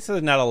 I mean, at least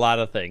there's not a lot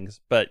of things.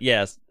 But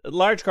yes,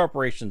 large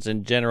corporations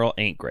in general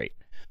ain't great.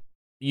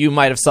 You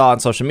might have saw on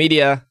social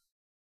media,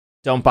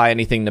 don't buy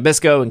anything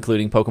Nabisco,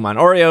 including Pokemon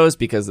Oreos,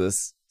 because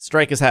this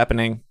strike is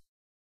happening.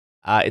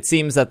 It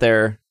seems that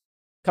they're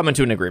coming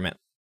to an agreement.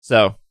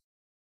 So,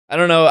 I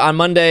don't know on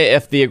Monday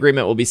if the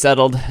agreement will be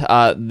settled.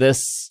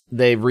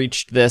 They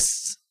reached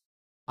this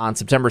on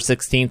September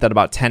 16th at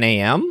about 10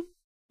 a.m.,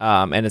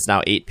 and it's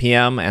now 8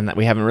 p.m., and that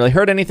we haven't really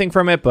heard anything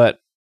from it, but...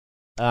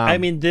 I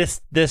mean,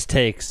 this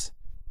takes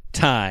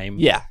time.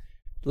 Yeah.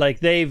 Like,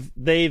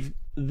 the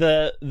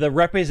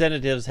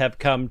representatives have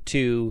come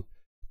to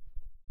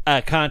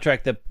a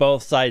contract that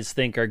both sides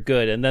think are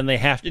good, and then they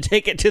have to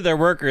take it to their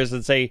workers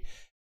and say,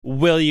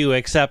 will you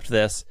accept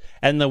this?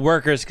 And the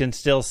workers can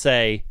still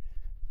say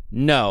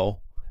no,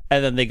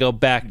 and then they go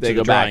back to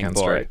the drawing on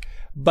board. strike.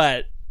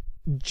 But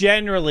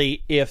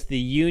generally, if the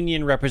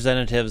union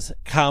representatives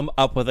come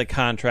up with a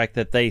contract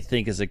that they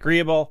think is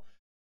agreeable,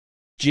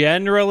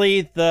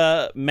 generally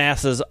the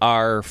masses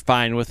are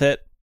fine with it.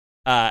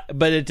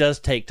 But it does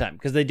take time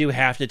because they do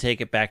have to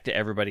take it back to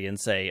everybody and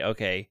say,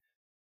 okay,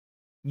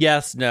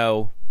 yes,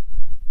 no,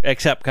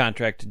 accept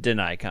contract,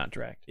 deny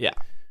contract. Yeah.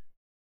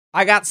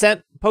 I got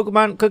sent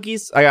Pokemon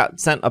cookies. I got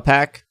sent a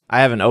pack.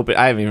 I haven't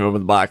even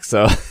opened the box,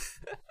 so...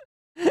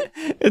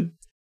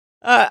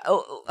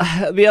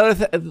 the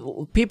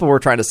other people were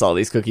trying to sell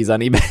these cookies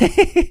on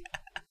eBay.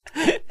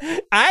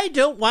 I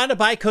don't want to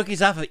buy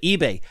cookies off of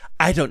eBay.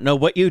 I don't know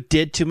what you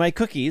did to my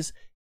cookies.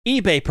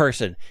 eBay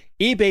person.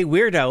 eBay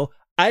weirdo.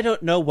 I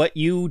don't know what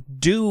you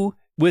do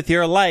with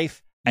your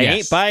life. I Yes.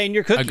 ain't buying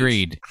your cookies.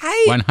 Agreed.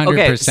 I- 100%.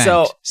 okay,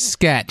 so-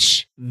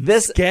 Sketch.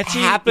 This Sketchy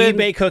happened.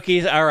 eBay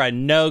cookies are a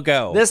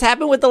no-go. This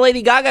happened with the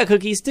Lady Gaga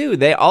cookies too.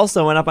 They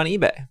also went up on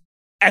eBay.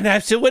 And I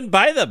still wouldn't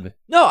buy them.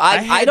 No, I I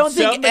had don't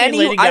so think many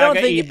Lady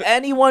Gaga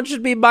anyone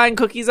should be buying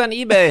cookies on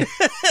eBay.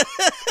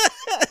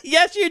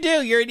 Yes, you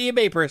do. You're an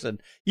eBay person.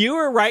 You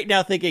are right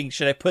now thinking,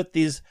 should I put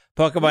these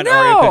Pokemon No,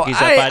 Oreo cookies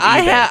up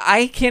on eBay?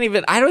 I can't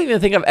even. I don't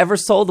even think I've ever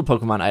sold a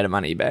Pokemon item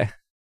on eBay.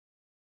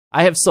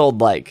 I have sold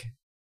like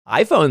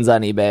iPhones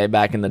on eBay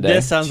back in the day.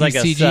 This sounds like a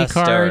TCG sus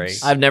cards.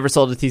 story. I've never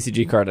sold a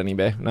TCG card on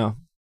eBay. No,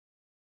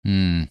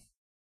 Hmm.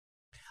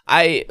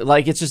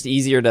 it's just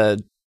easier to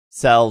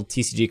sell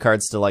TCG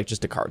cards to like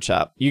just a card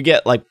shop. You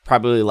get like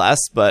probably less,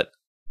 but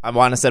I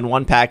want to send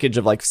one package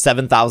of like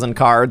 7,000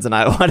 cards, and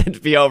I want it to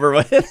be over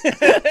with.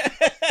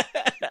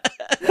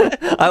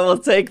 I will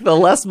take the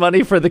less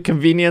money for the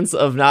convenience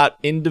of not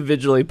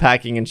individually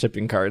packing and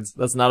shipping cards.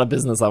 That's not a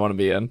business I want to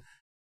be in.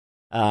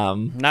 Not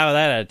with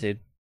that attitude.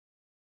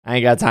 I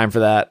ain't got time for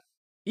that.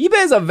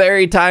 eBay is a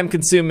very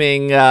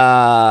time-consuming,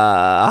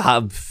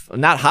 not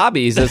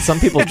hobbies. It's some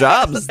people's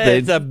jobs.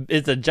 It's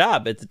a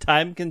job. It's a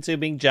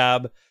time-consuming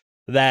job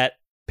that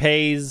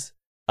pays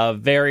a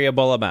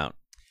variable amount.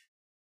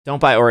 Don't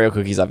buy Oreo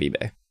cookies off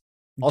eBay.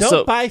 Also,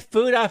 Don't buy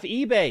food off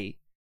eBay.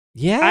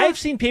 Yeah, I've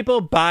seen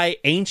people buy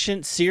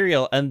ancient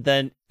cereal and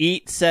then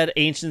eat said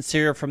ancient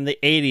cereal from the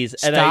 80s.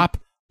 And Stop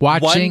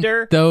watching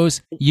wonder-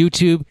 those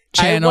YouTube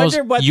channels.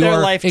 wonder what their You're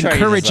life choices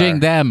encouraging are.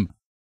 them.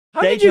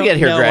 How They did you don't get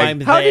here, know Greg?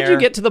 I'm How did you there.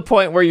 get to the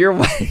point where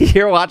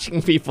you're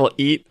watching people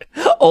eat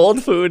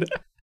old food?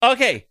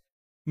 Okay,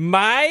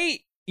 my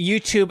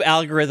YouTube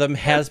algorithm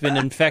has been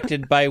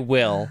infected by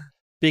Will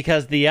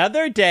because the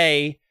other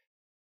day,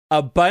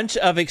 a bunch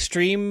of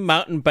extreme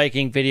mountain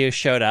biking videos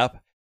showed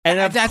up. And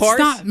of That's course,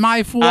 not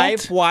my fault.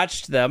 I've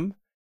watched them.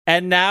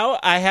 And now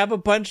I have a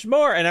bunch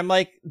more. And I'm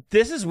like,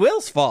 this is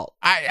Will's fault.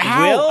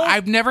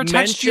 I've never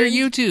touched your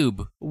mentioned-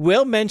 YouTube.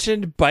 Will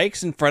mentioned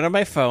bikes in front of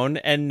my phone.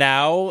 And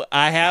now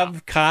I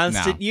have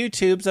constant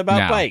YouTubes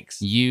about bikes.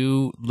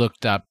 You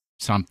looked up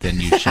something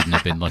you shouldn't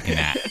have been looking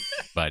at,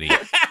 buddy.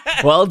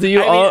 Well, do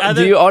you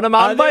own a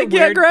mountain bike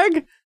yet,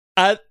 Greg?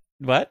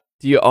 What?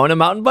 Do you own a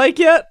mountain bike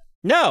yet?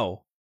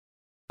 No.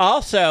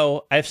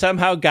 Also, I've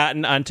somehow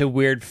gotten onto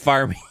weird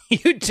farming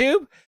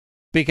YouTube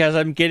because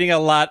I'm getting a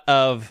lot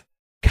of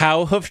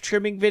cow hoof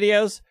trimming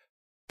videos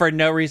for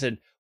no reason,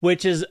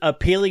 which is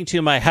appealing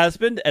to my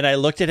husband. And I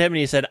looked at him and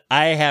he said,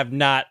 I have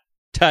not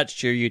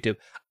touched your YouTube.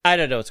 I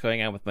don't know what's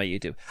going on with my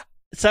YouTube.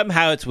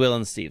 Somehow it's Will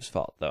and Steve's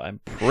fault, though.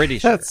 I'm pretty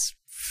sure. That's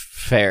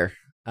fair.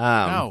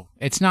 No,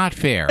 it's not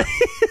fair.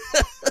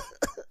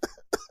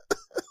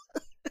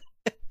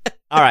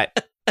 All right.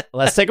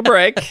 Let's take a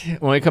break.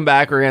 When we come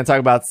back, we're going to talk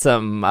about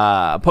some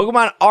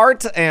Pokemon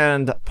art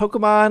and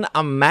Pokemon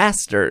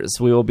Masters.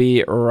 We will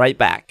be right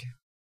back.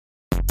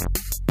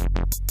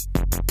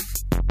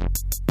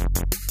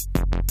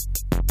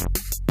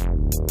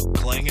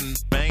 Clangin',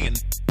 bangin',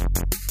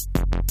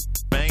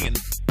 bangin',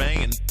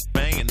 bangin',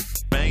 bangin',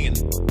 bangin',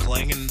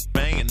 clangin',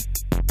 bangin',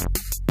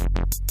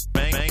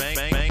 bang, bang, bang,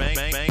 bang, bang,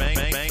 bang, bang,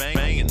 bang, bang,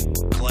 bangin',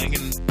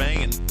 clangin',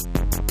 bangin',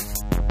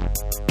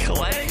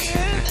 clangin'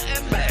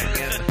 and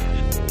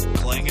bangin',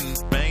 clangin',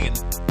 bangin',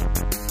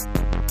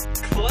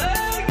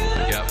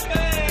 clangin', yep,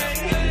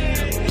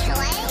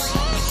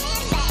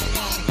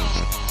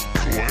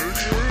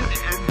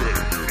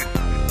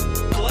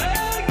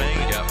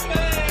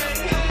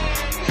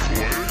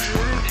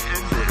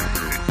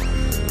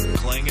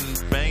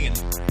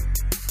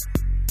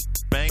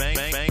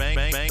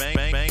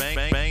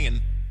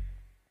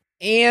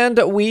 And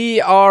we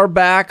are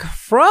back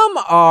from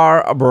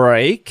our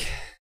break.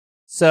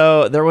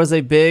 So there was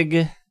a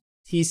big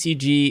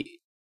TCG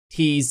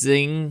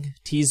teasement.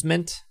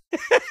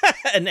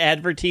 An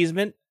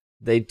advertisement.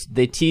 They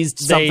teased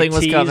something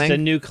was coming. A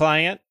new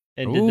client.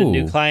 And did the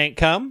new client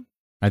come?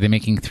 Are they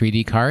making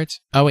 3D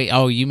cards? Oh, wait.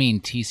 Oh, you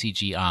mean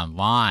TCG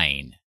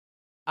Online.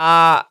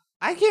 I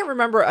can't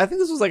remember. I think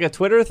this was like a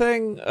Twitter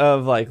thing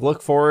of like,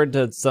 look forward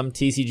to some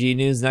TCG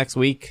news next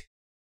week.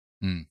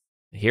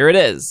 Here it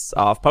is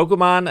off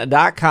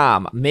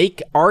Pokemon.com.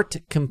 Make art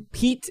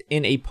compete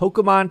in a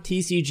Pokemon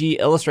TCG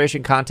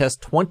illustration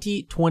contest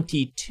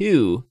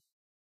 2022.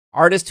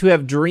 Artists who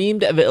have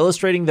dreamed of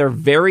illustrating their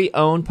very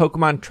own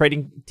Pokemon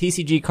trading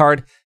TCG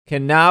card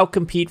can now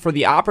compete for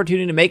the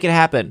opportunity to make it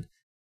happen.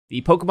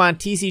 The Pokemon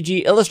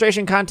TCG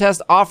illustration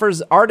contest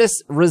offers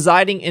artists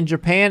residing in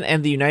Japan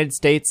and the United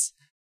States,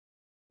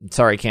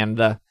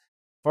 Canada,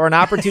 for an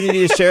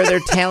opportunity to share their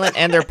talent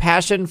and their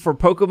passion for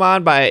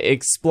Pokemon by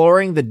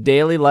exploring the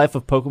daily life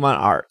of Pokemon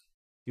art.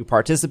 To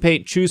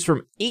participate, choose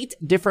from 8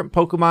 different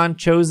Pokemon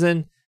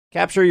chosen.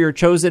 Capture your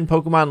chosen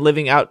Pokemon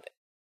living out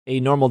a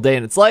normal day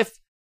in its life.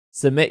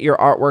 Submit your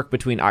artwork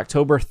between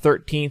October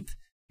 13th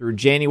through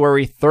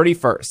January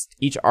 31st.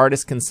 Each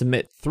artist can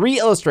submit 3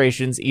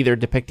 illustrations, either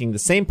depicting the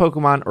same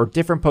Pokemon or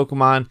different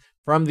Pokemon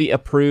from the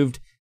approved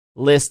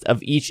list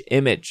of each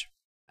image.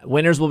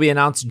 Winners will be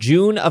announced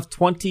June of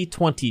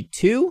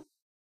 2022.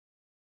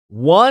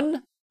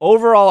 1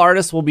 overall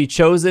artist will be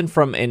chosen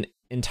from an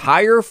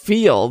entire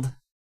field.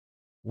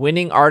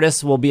 Winning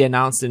artists will be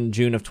announced in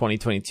June of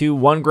 2022.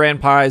 1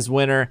 grand prize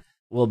winner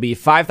will be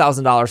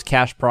 $5,000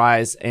 cash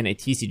prize and a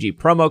TCG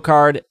promo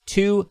card.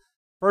 2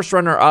 first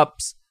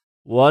runner-ups,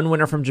 1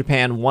 winner from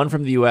Japan, 1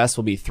 from the US,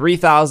 will be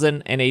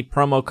 $3,000 and a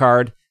promo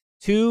card.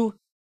 2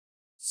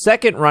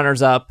 second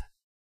runners-up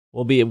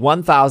will be a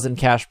 $1,000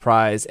 cash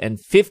prize, and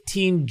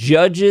 15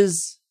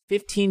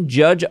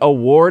 judge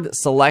award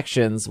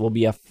selections will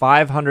be a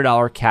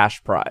 $500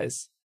 cash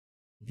prize.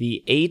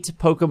 The 8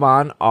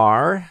 Pokemon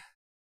are...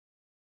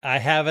 I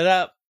have it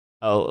up.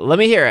 Oh, let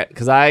me hear it,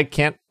 because I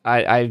can't...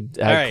 I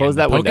right. closed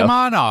that window.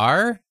 Pokemon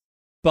are...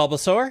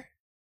 Bulbasaur,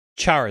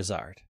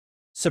 Charizard,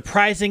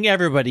 surprising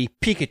everybody,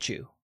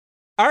 Pikachu,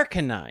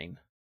 Arcanine,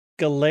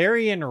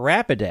 Galarian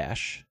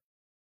Rapidash,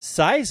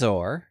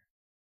 Scizor,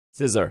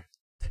 Scissor.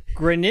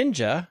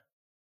 Greninja,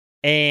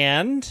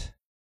 and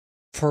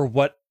for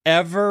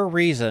whatever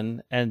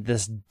reason, and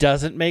this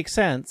doesn't make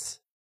sense,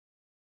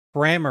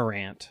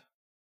 Cramorant.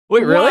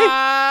 Wait, really? What?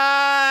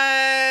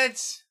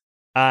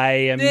 I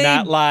am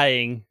not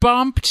lying.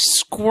 Bumped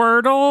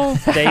Squirtle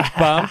They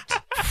bumped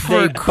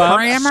for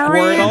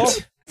Cramorant?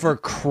 Squirtle for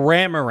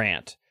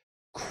Cramorant.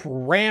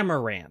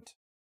 Cramorant.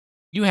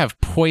 You have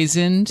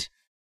poisoned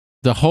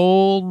the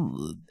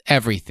whole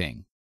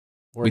everything.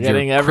 We're with your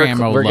getting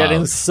Cramor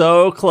getting love.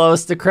 so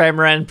close to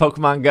Cramorant in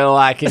Pokemon Go,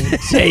 I can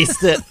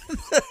taste it.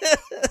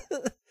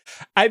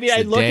 I mean, It's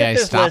I the look day I at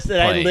this stopped list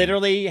and I playing.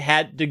 literally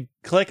had to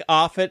click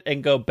off it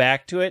and go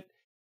back to it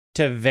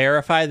to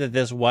verify that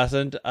this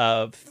wasn't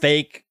a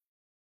fake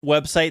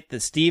website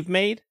that Steve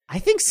made. I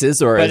think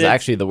Scizor But is it's-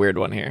 actually the weird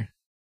one here.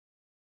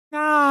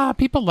 Nah,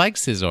 people like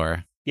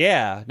Scizor.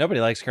 Yeah, nobody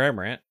likes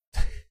Cramorant.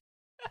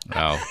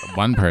 Well,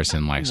 one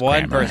person likes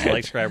One Grandma person Rat.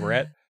 likes Grandma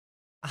Rat.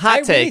 Hot I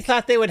really take.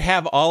 thought they would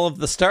have all of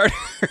the starters.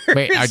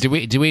 Wait,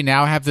 do we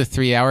now have the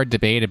 3-hour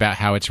debate about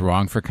how it's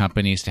wrong for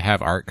companies to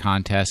have art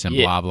contests and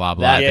Yeah, blah blah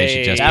blah? that- They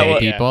should just that pay was-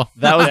 people.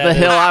 That was the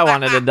hill I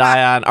wanted to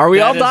die on. Are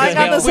we all That is dying a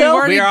on hill. this hill?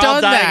 already We are all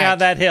done dying that. on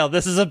that hill.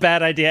 This is a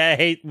bad idea. I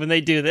hate when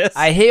they do this.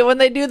 I hate when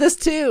they do this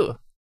too.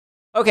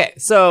 Okay,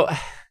 so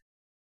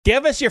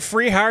Give us your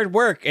free hard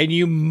work, and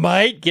you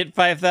might get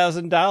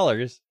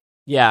 $5,000.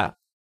 yeah,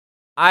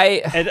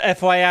 And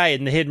FYI,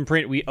 in the hidden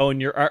print, we own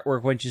your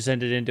artwork once you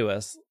send it in to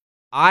us.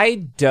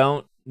 I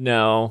don't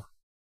know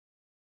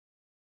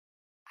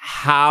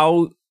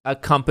how a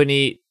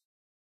company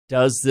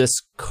does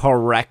this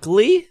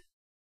correctly.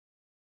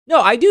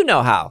 No, I do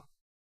know how.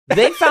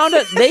 They found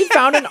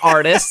an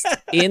artist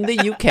in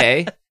the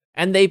UK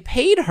and they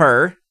paid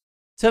her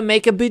to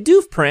make a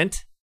Bidoof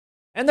print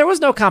and there was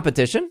no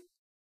competition.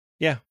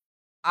 Yeah.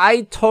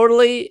 I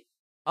totally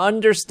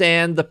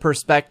understand the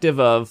perspective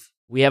of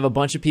we have a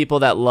bunch of people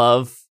that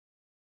love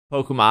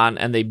Pokemon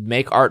and they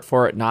make art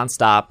for it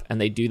nonstop and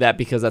they do that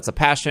because that's a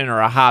passion or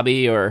a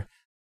hobby or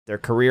their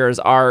career is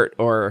art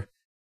or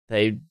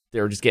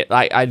they're just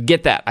I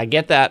get that. I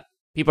get that.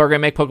 People are going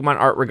to make Pokemon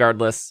art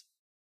regardless.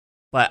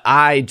 But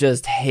I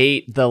just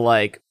hate the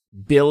like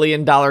 $1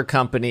 billion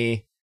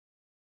company.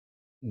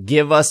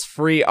 Give us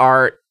free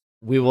art.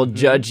 We will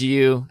judge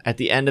you. At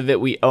the end of it,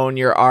 we own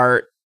your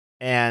art.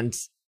 And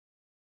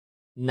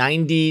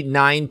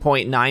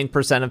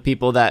 99.9% of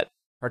people that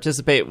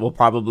participate will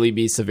probably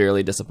be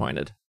severely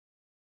disappointed.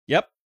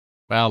 Yep.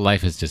 Well,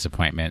 life is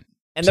disappointment.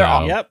 And there So-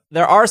 are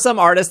there are some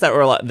artists that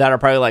are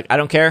probably like, I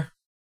don't care.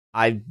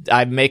 I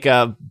make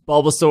a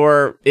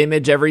Bulbasaur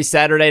image every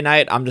Saturday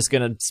night. I'm just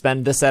gonna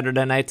spend this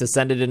Saturday night to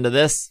send it into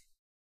this.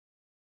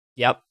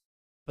 Yep.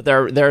 But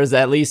there's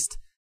at least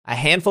a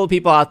handful of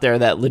people out there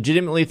that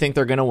legitimately think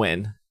they're gonna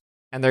win,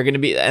 and they're gonna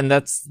be, and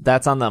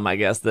that's on them, I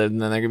guess. Then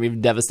they're gonna be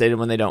devastated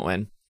when they don't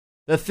win.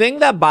 The thing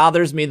that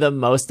bothers me the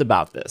most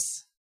about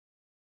this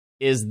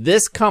is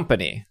this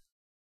company,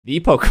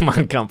 the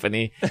Pokemon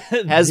company,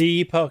 has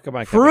the Pokemon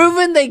company.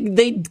 proven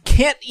they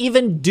can't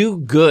even do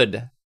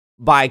good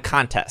by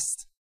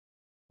contest.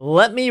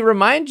 Let me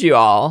remind you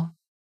all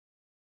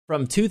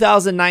from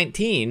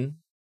 2019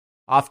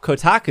 off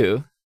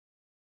Kotaku,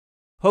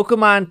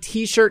 Pokemon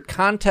t-shirt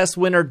contest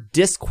winner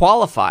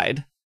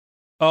disqualified.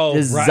 Oh,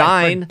 design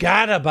right. I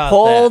forgot about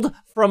pulled that.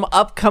 from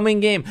upcoming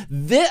game.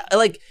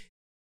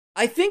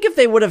 I think if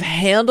they would have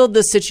handled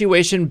the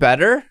situation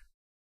better,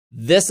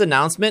 this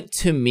announcement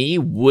to me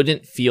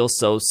wouldn't feel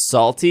so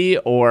salty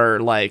or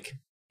like,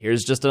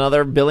 here's just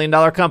another $1 billion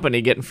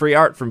company getting free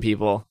art from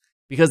people,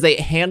 because they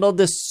handled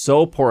this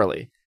so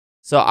poorly.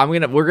 So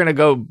we're gonna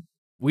go.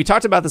 We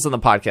talked about this on the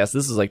podcast.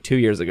 This is like 2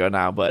 years ago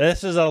now, but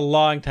This is a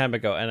long time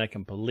ago, and I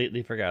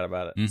completely forgot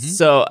about it. Mhm.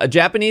 so a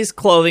Japanese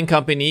clothing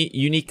company,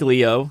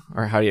 Uniqlo,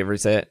 or how do you ever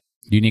say it?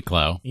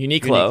 Uniqlo.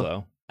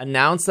 Uniqlo.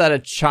 Announced that a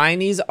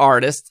Chinese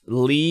artist,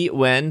 Li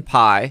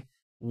Wenpai,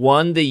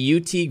 won the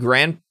UT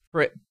Grand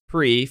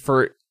Prix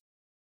for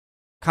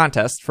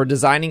contest for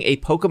designing a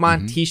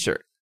Pokemon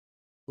t-shirt.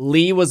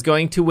 Li was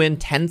going to win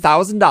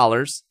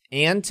 $10,000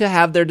 and to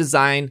have their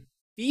design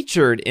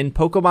featured in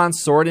Pokemon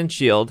Sword and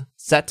Shield,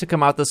 set to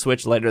come out the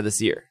Switch later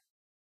this year.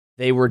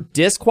 They were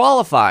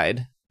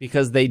disqualified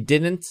because they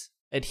didn't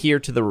adhere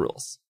to the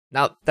rules.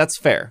 Now, that's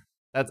fair.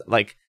 That's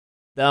like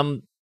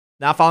them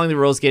not following the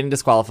rules, getting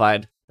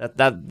disqualified.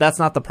 That's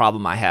not the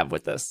problem I have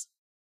with this.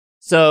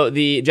 So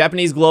the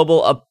Japanese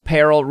global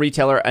apparel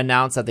retailer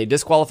announced that they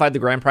disqualified the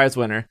grand prize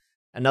winner,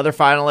 another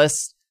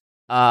finalist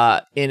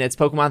in its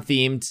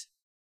Pokemon-themed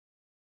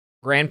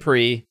Grand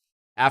Prix,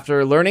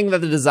 after learning that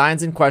the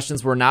designs and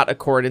questions were not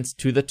accordant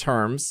to the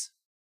terms.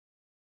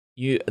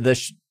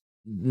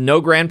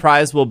 No grand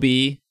prize will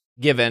be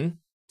given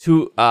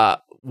to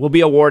will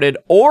be awarded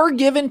or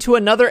given to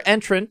another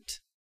entrant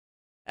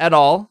at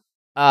all.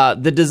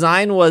 The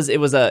design was a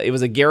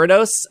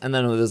Gyarados, and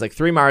then there was like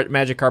 3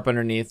 Magikarp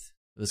underneath.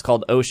 It was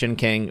called Ocean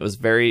King. It was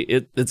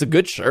it's a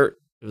good shirt.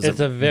 It's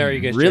a very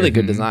good really shirt.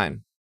 good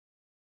design.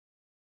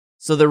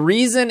 So the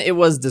reason it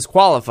was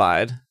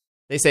disqualified,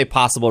 they say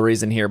possible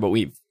reason here, but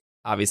we've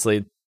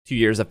obviously 2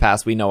 years have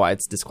passed. We know why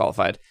it's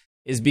disqualified,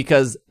 is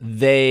because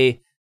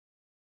they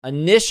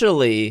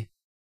initially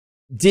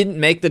didn't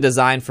make the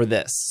design for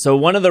this. So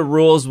one of the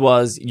rules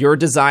was your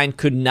design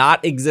could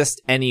not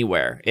exist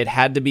anywhere. It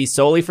had to be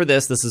solely for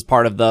this. This is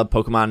part of the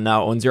Pokemon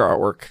Now Owns Your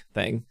Artwork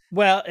thing.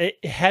 Well,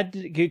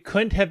 it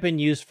couldn't have been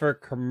used for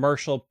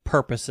commercial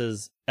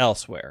purposes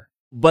elsewhere.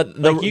 But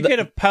You could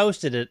have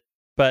posted it,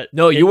 but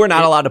no, you were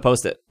not allowed to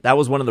post it. That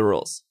was one of the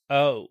rules.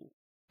 Oh,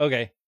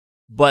 okay.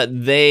 But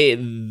they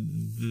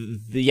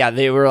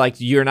were like,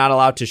 you're not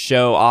allowed to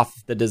show off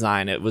the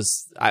design. It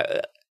was,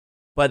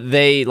 but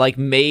they like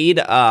made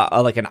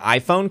like an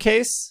iPhone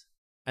case,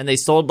 and they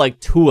sold like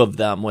 2 of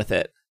them with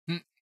it,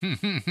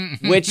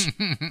 which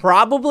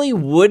probably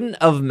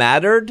wouldn't have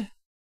mattered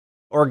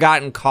or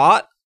gotten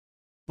caught.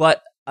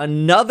 But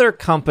another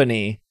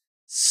company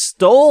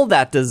stole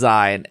that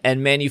design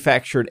and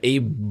manufactured a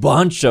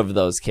bunch of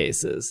those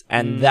cases,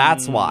 and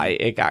that's why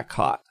it got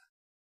caught.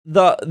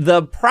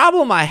 The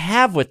problem I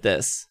have with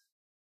this,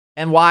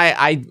 and why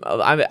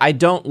I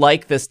don't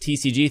like this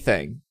TCG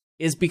thing,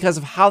 is because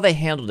of how they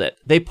handled it.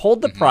 They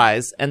pulled the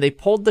prize and they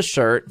pulled the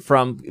shirt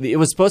from. It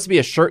was supposed to be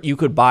a shirt you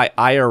could buy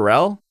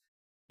IRL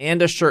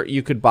and a shirt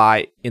you could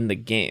buy in the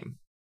game.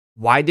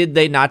 Why did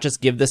they not just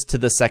give this to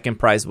the second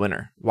prize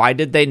winner? Why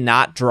did they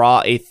not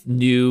draw a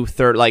new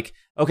third? Like,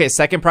 okay,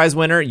 second prize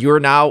winner,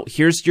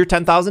 here's your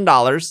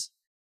 $10,000.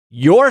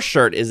 Your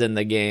shirt is in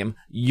the game.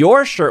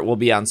 Your shirt will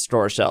be on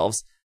store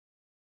shelves.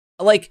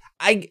 Like,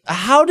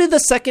 how did the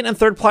second and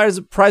third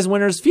prize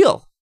winners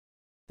feel?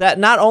 That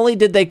not only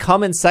did they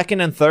come in second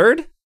and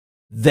third,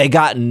 they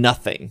got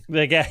nothing.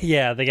 They got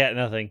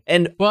nothing.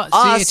 And Well,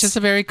 see, it's just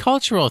a very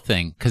cultural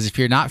thing, because if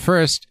you're not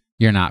first,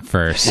 you're not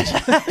first.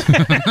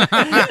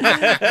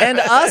 And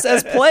us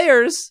as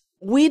players,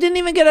 we didn't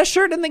even get a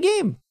shirt in the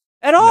game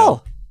at all.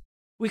 No.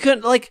 We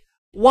couldn't, like,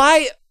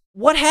 why?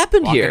 What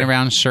happened Walking here?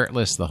 around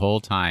shirtless the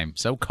whole time.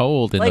 So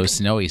cold in those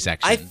snowy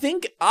sections.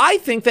 I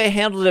think they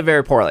handled it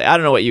very poorly. I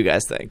don't know what you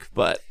guys think,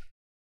 but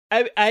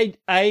I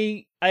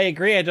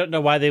agree. I don't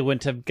know why they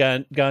wouldn't have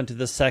gone to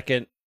the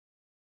second,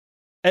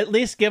 at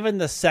least given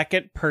the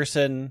second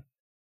person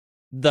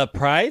the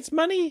prize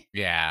money.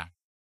 Yeah.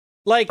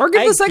 Like, or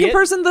give the second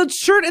person the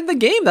shirt in the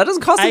game. That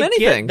doesn't cost them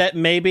anything. Get that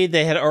maybe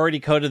they had already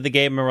coded the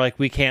game and were like,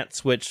 we can't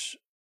switch.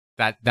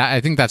 That I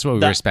think that's what we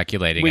were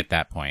speculating at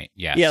that point.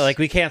 Yes. Yeah, like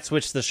we can't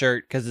switch the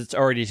shirt because it's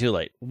already too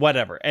late.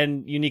 Whatever.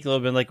 And Uniqlo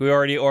have been like, we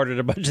already ordered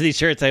a bunch of these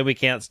shirts and we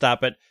can't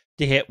stop it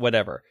to hit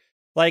whatever.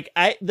 Like,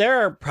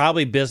 there are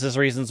probably business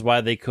reasons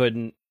why they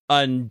couldn't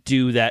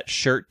undo that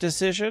shirt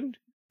decision,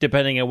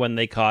 depending on when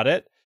they caught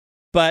it.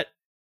 But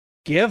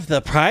give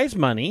the prize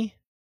money.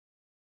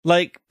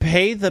 Like,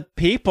 pay the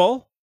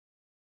people.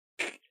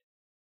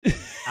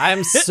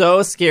 I'm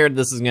so scared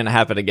this is going to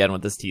happen again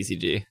with this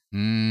TCG.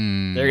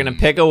 They're going to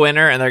pick a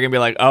winner, and they're going to be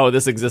like, oh,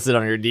 this existed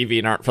on your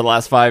DeviantArt for the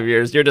last 5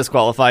 years. You're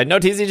disqualified. No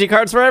TCG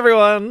cards for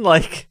everyone.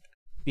 Like,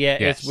 yeah,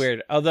 It's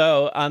weird.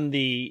 Although, on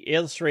the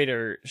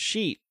Illustrator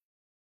sheet,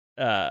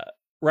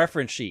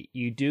 reference sheet,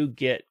 you do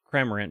get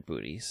Cremorant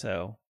booty,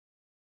 so...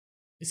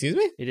 Excuse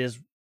me? It is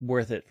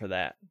worth it for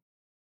that.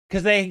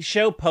 Because they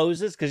show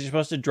poses, because you're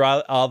supposed to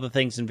draw all the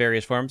things in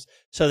various forms.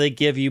 So they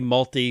give you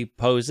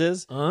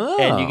multi-poses,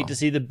 and you get to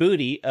see the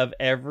booty of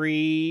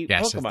every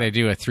Pokemon. They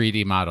do a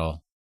 3D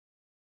model.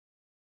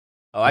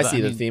 Oh, I see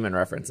the theme and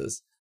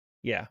references.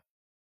 Yeah.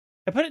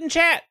 I put it in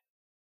chat.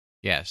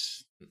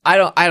 Yes.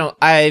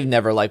 I've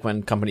never liked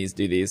when companies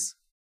do these.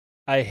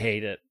 I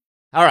hate it.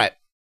 All right.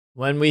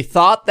 When we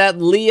thought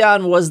that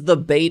Leon was the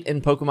bait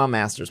in Pokemon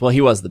Masters. Well,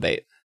 he was the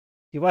bait.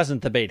 He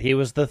wasn't the bait. He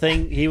was the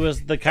thing. He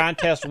was the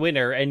contest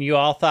winner, and you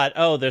all thought,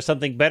 "Oh, there's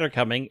something better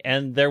coming,"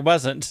 and there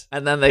wasn't.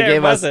 And then they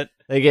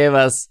gave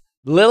us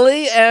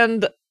Lily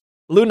and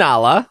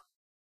Lunala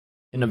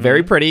in a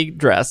very pretty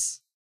dress.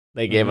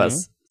 They gave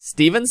us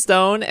Steven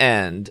Stone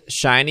and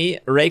Shiny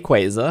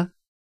Rayquaza,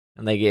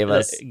 and they gave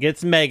us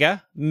gets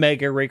Mega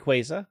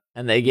Rayquaza,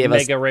 and they gave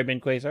Mega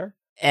Raymond Quasar,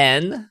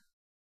 N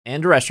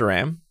and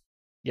Reshiram.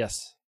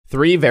 Yes,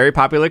 3 very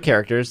popular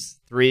characters.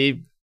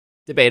 3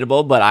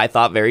 debatable, but I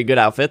thought very good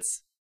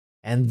outfits.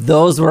 And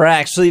those were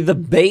actually the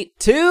bait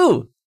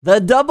too.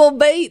 The double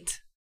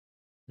bait.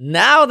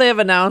 Now they have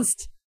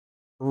announced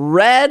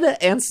Red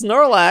and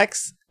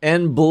Snorlax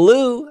and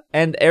Blue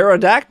and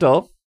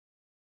Aerodactyl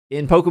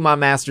in Pokemon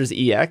Masters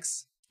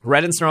EX.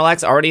 Red and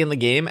Snorlax already in the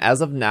game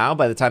as of now.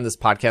 By the time this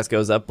podcast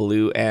goes up,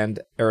 Blue and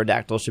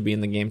Aerodactyl should be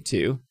in the game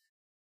too.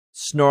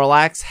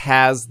 Snorlax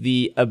has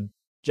the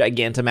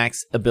Gigantamax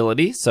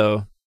ability,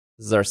 so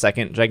this is our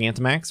second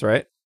Gigantamax,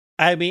 right?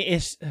 I mean,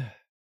 it's...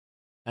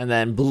 And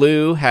then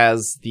Blue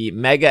has the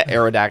Mega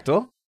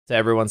Aerodactyl. So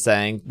everyone's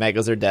saying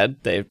Megas are dead.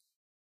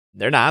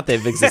 They're not.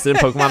 They've existed in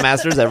Pokemon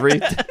Masters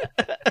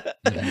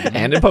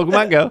and in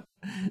Pokemon Go.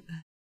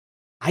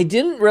 I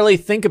didn't really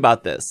think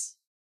about this.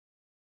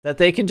 That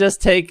they can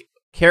just take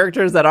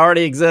characters that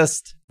already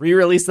exist,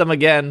 re-release them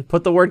again,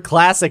 put the word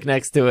classic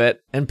next to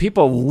it, and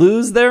people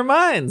lose their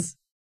minds.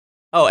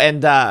 Oh,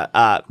 and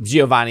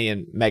Giovanni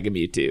and Mega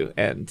Mewtwo,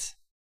 and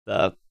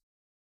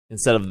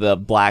instead of the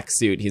black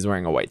suit, he's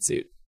wearing a white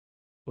suit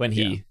when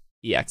he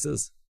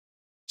EXs.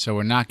 So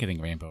we're not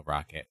getting Rainbow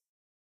Rocket.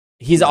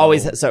 He's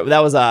always that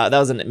was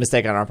a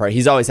mistake on our part.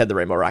 He's always had the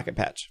Rainbow Rocket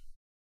patch.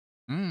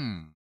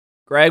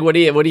 Greg, what are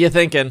you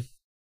thinking?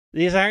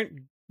 These aren't.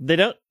 They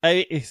don't.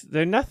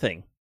 They're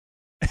nothing.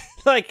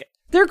 Like,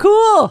 they're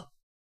cool.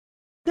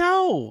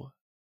 No,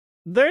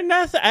 they're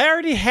nothing. I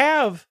already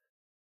have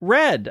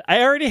red.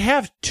 I already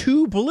have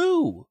 2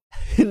 blue.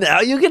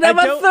 Now you can have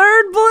a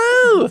third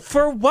blue.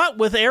 For what?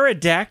 With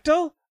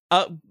Aerodactyl?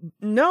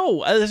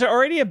 No. There's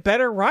already a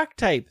better rock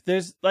type.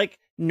 There's like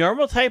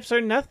normal types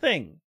are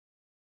nothing.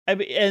 I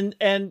mean,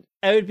 and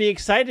I would be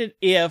excited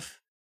if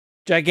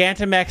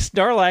Gigantamax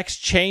Snorlax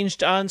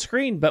changed on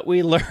screen, but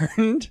we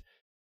learned.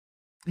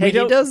 Hey,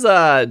 he does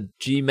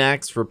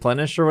G-Max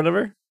Replenish or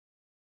whatever.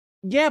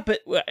 Yeah,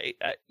 but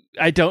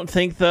I don't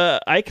think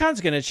the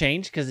icon's going to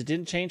change because it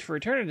didn't change for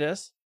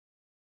Eternatus.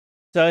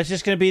 So it's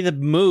just going to be the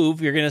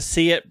move. You're going to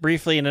see it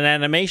briefly in an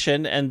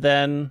animation and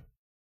then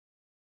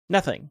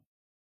nothing.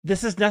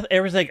 This is nothing.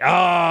 Everyone's like,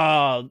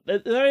 oh,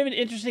 they're not even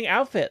interesting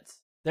outfits.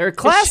 They're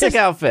classic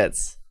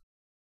outfits.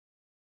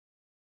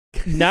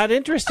 Not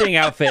interesting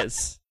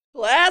outfits.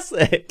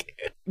 Classic.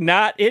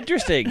 Not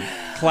interesting.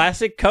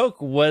 Classic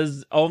Coke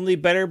was only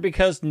better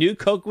because new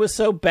Coke was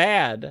so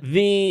bad.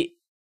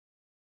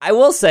 I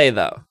will say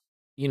though,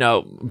 you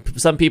know,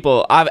 some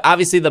people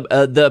obviously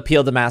the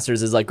appeal to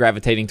Masters is like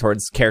gravitating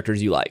towards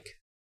characters you like.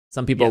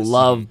 Some people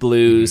love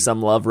Blue,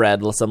 some love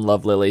Red, some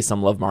love Lily,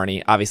 some love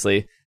Marnie.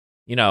 Obviously,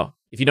 you know,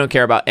 if you don't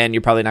care about N,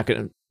 you're probably not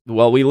going to.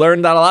 Well, we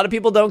learned that a lot of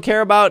people don't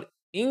care about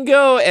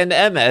Ingo and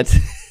Emmet,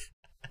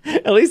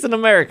 at least in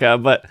America,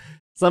 but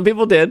some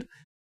people did.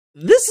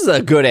 This is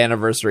a good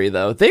anniversary,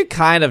 though. They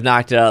kind of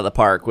knocked it out of the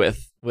park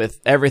with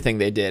everything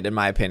they did, in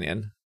my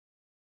opinion.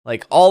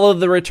 Like, all of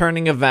the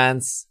returning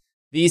events,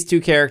 these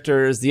two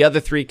characters, the other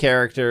three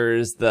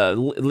characters, the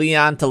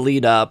Leon to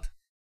lead up.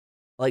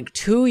 Like,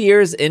 2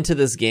 years into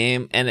this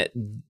game, and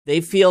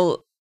they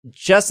feel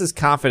just as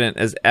confident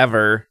as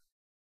ever.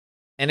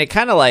 And it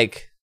kind of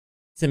like,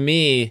 to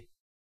me,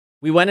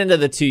 we went into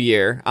the 2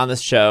 year on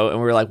this show, and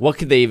we were like, what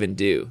could they even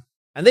do?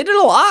 And they did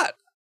a lot.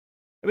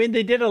 I mean,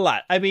 they did a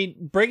lot. I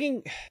mean,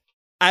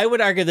 I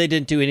would argue they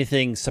didn't do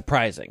anything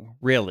surprising,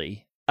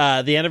 really.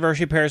 The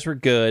anniversary pairs were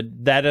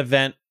good. That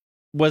event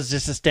was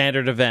just a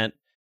standard event.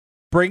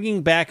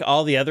 Bringing back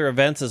all the other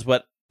events is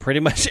what pretty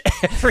much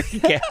every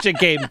gacha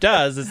game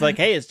does. It's like,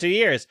 hey, it's 2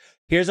 years.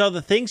 Here's all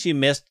the things you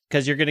missed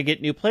because you're going to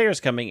get new players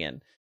coming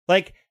in.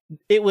 Like,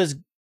 it was...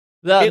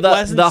 The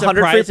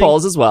 100 free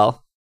polls as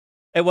well.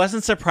 It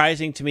wasn't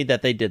surprising to me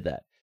that they did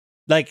that.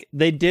 Like,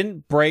 they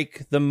didn't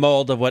break the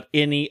mold of what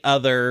any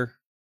other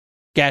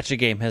gacha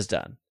game has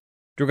done.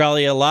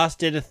 Dragalia Lost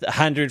did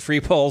 100 free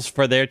polls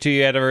for their 2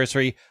 year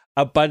anniversary.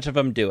 A bunch of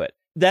them do it.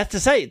 That's to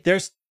say,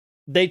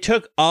 they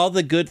took all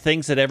the good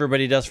things that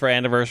everybody does for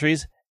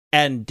anniversaries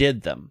and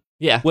did them.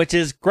 Yeah. Which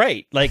is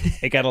great. Like,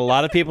 it got a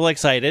lot of people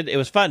excited. It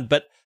was fun,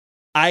 but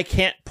I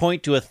can't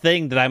point to a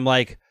thing that I'm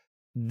like,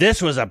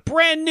 this was a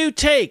brand new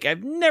take.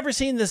 I've never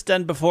seen this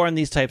done before in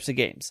these types of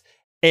games.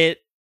 They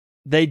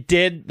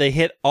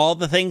hit all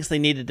the things they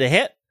needed to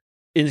hit.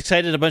 It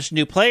excited a bunch of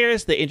new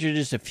players. They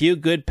introduced a few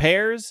good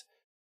pairs.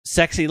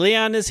 Sexy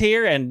Leon is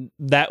here, and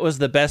that was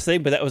the best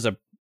thing, but that was a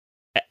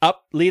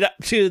lead up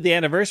to the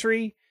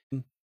anniversary.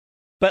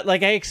 But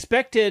like, I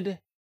expected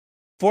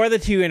for the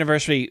 2 year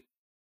anniversary,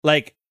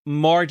 like,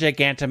 more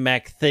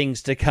Gigantamax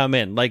things to come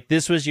in. Like,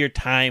 this was your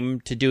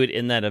time to do it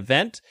in that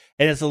event,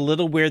 and it's a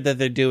little weird that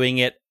they're doing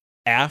it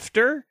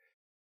after,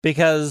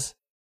 because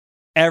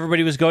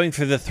everybody was going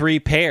for the 3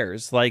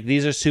 pairs. Like,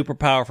 these are super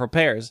powerful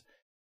pairs.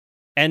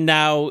 And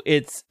now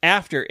it's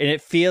after, and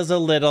it feels a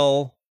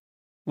little,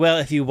 well,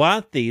 if you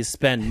want these,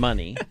 spend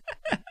money.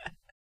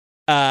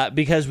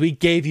 Because we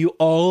gave you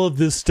all of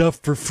this stuff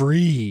for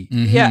free.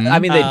 Mm-hmm. Yeah, I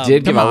mean, they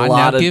did give a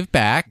lot of... give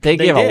back. They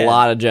gave a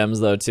lot of gems,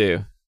 though,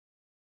 too.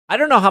 I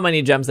don't know how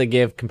many gems they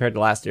gave compared to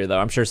last year, though.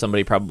 I'm sure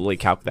somebody probably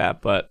calced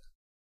that, but...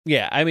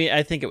 Yeah, I mean,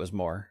 I think it was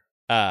more.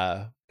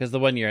 Because the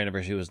 1 year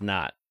anniversary was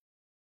not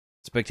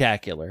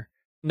spectacular.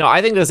 No,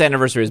 I think this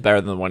anniversary is better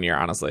than the 1 year,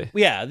 honestly.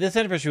 Yeah, this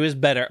anniversary was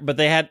better, but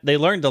they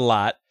learned a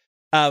lot.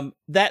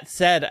 That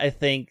said, I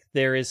think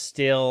there's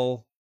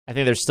still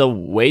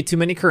way too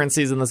many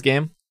currencies in this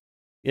game.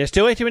 There's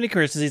still way too many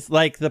currencies.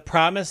 Like, the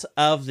promise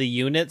of the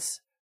units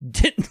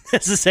didn't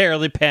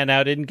necessarily pan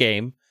out in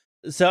game.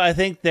 So I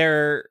think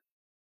for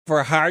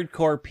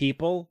hardcore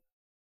people,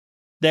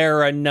 there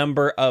are a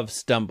number of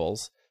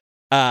stumbles.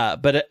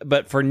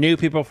 But for new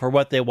people, for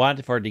what they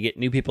wanted for, to get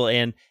new people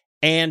in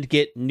and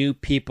get new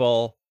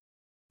people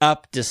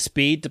up to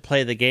speed to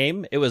play the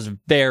game, it was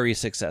very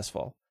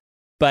successful.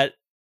 But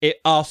it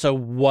also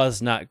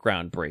was not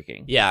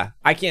groundbreaking. Yeah,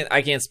 I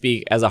can't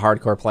speak as a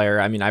hardcore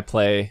player. I mean, I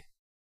play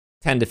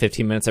 10 to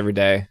 15 minutes every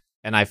day,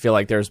 and I feel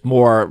like there's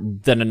more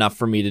than enough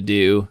for me to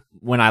do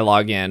when I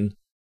log in.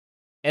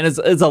 And it's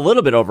a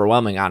little bit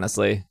overwhelming,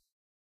 honestly.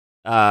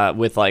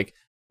 With like,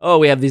 oh,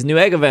 we have these new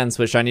egg events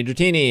with Shiny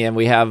Dratini, and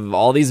we have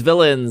all these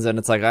villains, and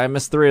it's like, I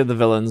missed 3 of the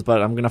villains,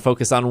 but I'm going to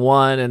focus on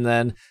 1, and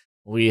then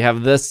we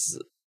have this...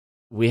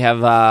 We have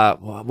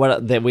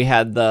we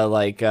had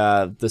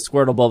the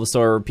Squirtle,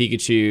 Bulbasaur,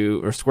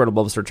 Pikachu, or Squirtle,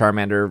 Bulbasaur,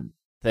 Charmander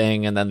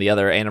thing, and then the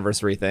other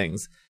anniversary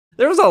things.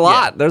 There was a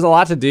lot. Yeah. There's a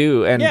lot to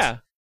do,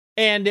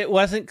 and it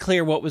wasn't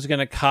clear what was going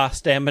to cost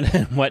stamina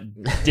and what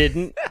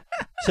didn't.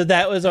 So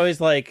that was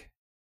always like,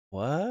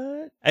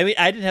 what? I mean,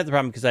 I didn't have the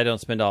problem because I don't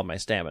spend all my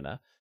stamina.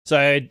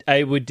 So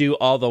I would do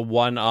all the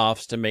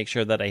one-offs to make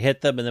sure that I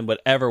hit them, and then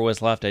whatever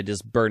was left, I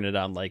just burn it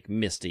on like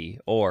Misty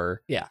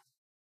or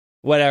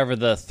whatever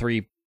the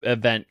 3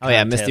 event. Oh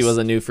yeah, Misty was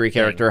a new free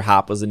character. Thing.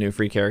 Hop was a new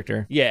free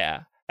character.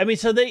 Yeah, I mean,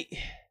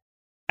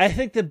 I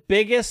think the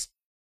biggest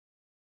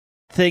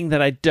thing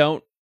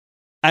that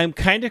I'm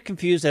kind of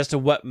confused as to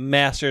what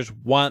Masters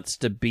wants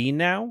to be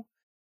now,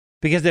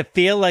 because I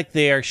feel like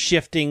they are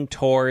shifting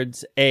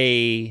towards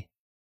a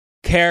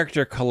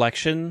character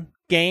collection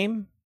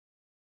game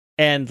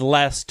and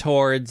less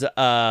towards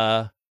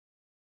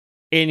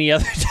any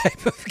other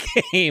type of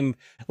game.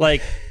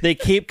 Like, they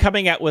keep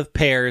coming out with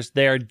pairs.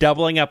 They're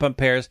doubling up on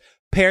pairs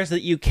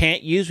that you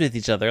can't use with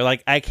each other.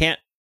 Like, I can't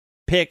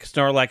pick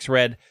Snorlax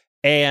Red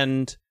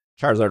and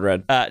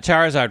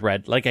Charizard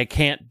Red. Like, I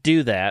can't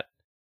do that.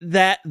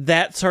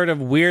 That sort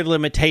of weird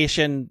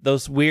limitation,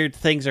 those weird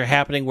things are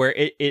happening where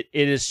it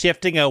is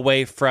shifting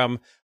away from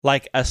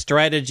like a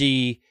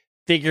strategy,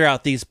 figure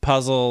out these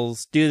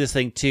puzzles, do this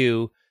thing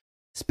too,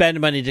 spend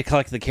money to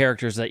collect the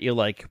characters that you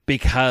like,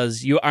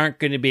 because you aren't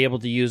going to be able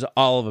to use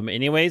all of them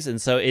anyways.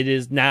 And so it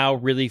is now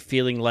really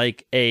feeling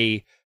like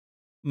a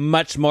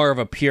much more of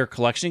a pure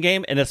collection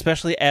game. And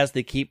especially as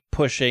they keep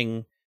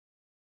pushing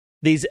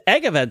these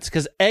egg events,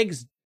 because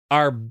eggs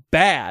are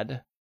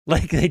bad.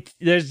 Like,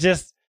 there's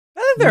just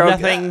they're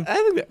nothing.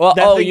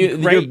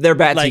 Okay. They're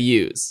bad to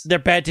use. They're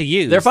bad to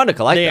use. They're fun to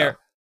collect, though.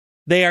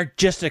 They are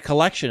just a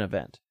collection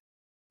event.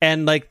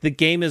 And like, the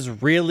game is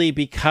really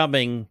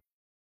becoming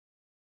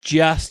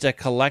just a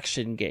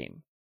collection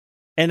game.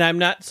 And I'm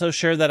not so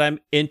sure that I'm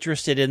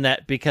interested in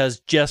that, because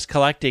just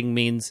collecting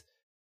means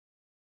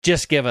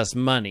just give us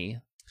money.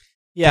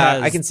 Yeah,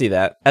 I can see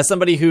that. As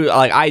somebody who,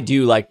 like, I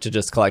do like to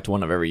just collect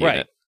one of every unit.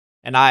 Right.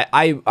 And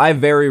I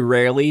very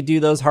rarely do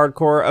those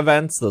hardcore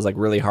events, those like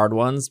really hard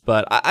ones,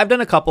 but I've done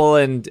a couple,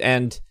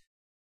 and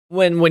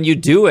when you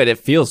do it, it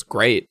feels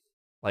great.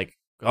 Like,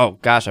 oh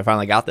gosh, I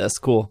finally got this.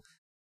 Cool.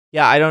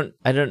 Yeah, I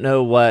don't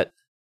know what,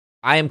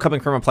 I am coming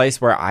from a place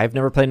where I've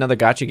never played another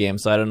gacha game,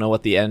 so I don't know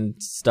what the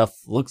end stuff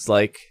looks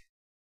like.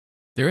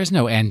 There is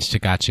no end to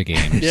gacha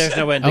games. There's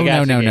no end to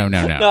gacha games.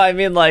 No. No, I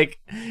mean, like,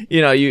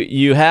 you know,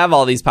 you have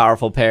all these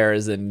powerful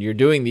pairs and you're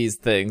doing these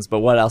things, but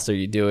what else are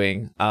you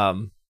doing?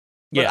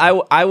 But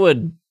I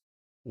would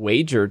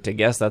wager to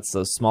guess that's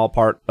a small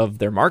part of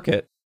their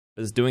market,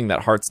 is doing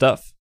that hard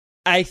stuff.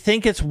 I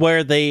think it's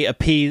where they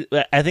appease.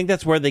 I think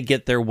that's where they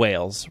get their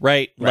whales,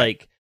 right?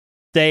 Like,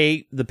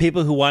 the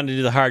people who want to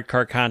do the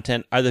hardcore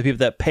content are the people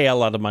that pay a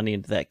lot of money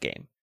into that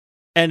game.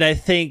 And I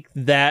think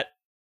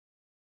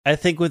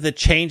with the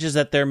changes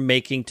that they're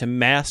making to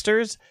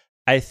Masters,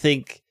 I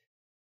think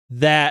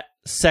that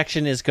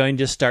section is going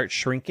to start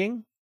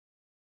shrinking,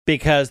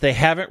 because they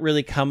haven't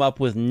really come up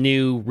with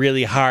new,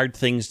 really hard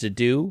things to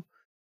do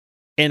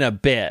in a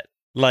bit.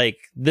 Like,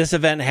 this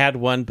event had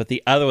one, but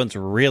the other ones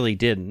really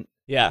didn't.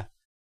 Yeah.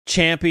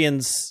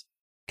 Champions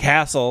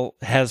Castle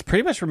has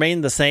pretty much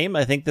remained the same.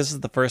 I think this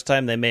is the first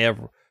time they may have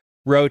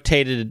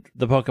rotated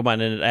the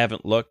Pokemon in it. I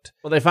haven't looked.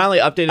 Well, they finally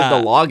updated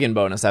the login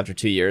bonus after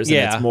 2 years, and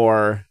it's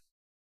more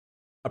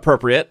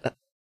appropriate.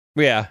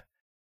 Yeah.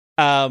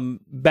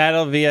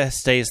 Battlevia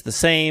stays the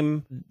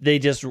same. They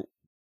just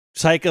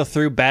cycle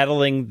through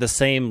battling the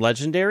same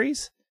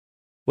legendaries,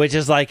 which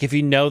is like, if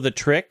you know the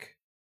trick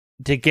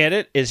to get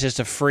it, it's just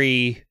a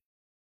free,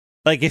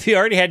 like, if you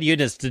already had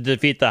units to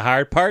defeat the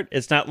hard part,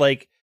 it's not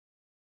like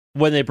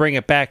when they bring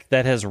it back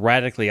that has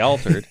radically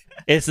altered.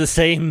 It's the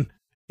same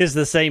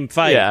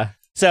fight. Yeah.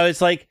 So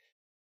it's like,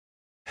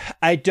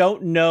 I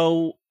don't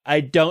know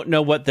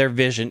what their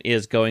vision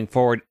is going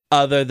forward,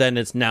 other than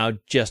it's now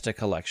just a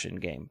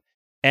collection game.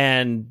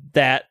 And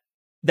that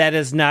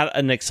is not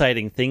an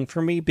exciting thing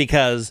for me,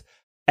 because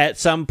at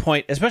some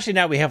point, especially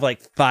now, we have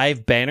like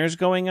 5 banners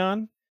going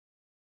on,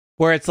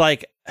 where it's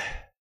like,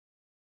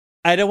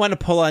 I don't want to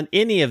pull on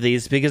any of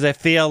these, because I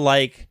feel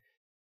like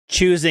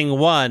choosing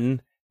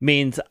one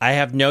means I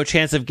have no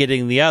chance of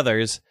getting the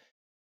others,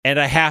 and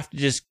I have to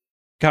just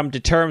come to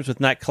terms with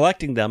not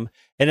collecting them.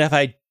 And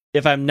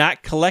if I'm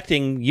not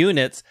collecting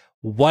units,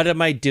 what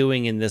am I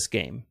doing in this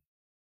game?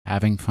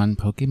 Having fun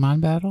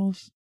Pokemon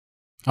battles?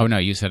 Oh, no,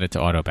 you said it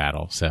to auto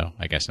battle, so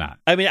I guess not.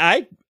 I mean,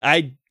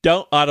 I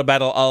don't auto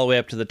battle all the way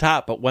up to the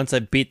top, but once I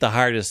beat the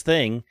hardest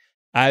thing,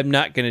 I'm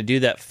not going to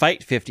do that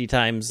fight 50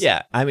 times.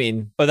 Yeah, I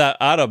mean, without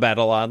auto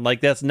battle on.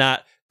 Like, that's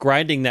not,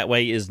 grinding that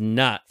way is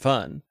not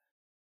fun.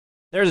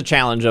 There's a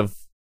challenge of,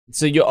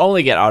 so you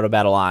only get auto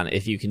battle on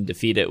if you can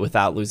defeat it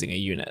without losing a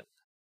unit.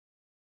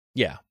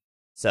 Yeah.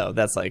 So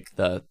that's like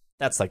the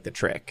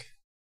trick.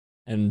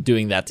 And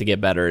doing that to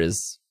get better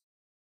is,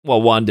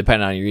 well, one,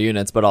 depending on your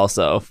units, but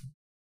also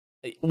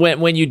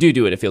when you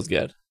do it, it feels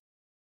good.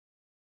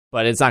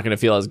 But it's not going to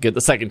feel as good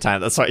the second time.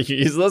 That's why you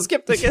use those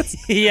skip tickets.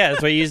 Yeah,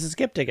 that's why you use the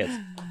skip tickets.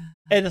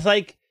 And it's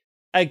like,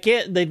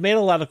 again, they've made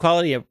a lot of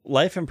quality of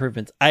life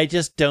improvements. I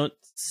just don't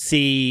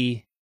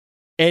see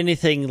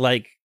anything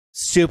like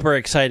super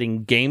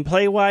exciting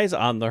gameplay-wise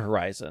on the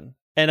horizon.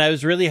 And I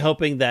was really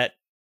hoping that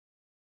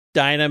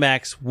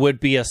Dynamax would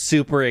be a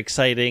super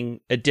exciting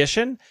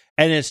addition,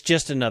 and it's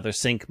just another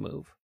sync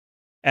move.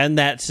 And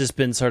that's just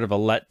been sort of a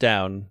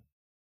letdown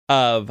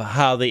of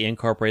how they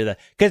incorporate that,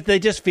 because they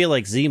just feel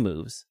like Z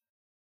moves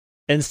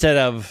instead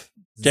of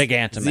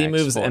Gigantamax. Z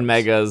moves forms. And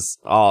Megas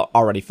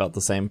already felt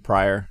the same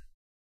prior.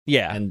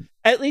 Yeah, and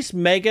at least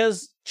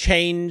Megas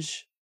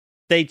change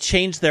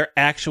their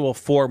actual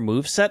 4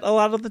 moveset a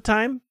lot of the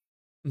time.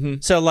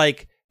 Mm-hmm. So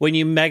like when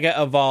you Mega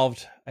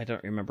evolved, I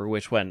don't remember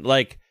which one,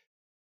 like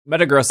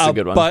Metagross is a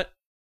good one. But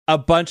a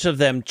bunch of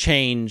them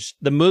change.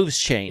 The moves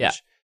change. Yeah.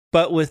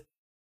 But with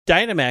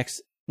Dynamax,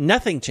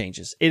 nothing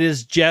changes. It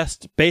is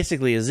just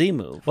basically a Z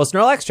move. Well,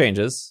 Snorlax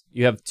changes.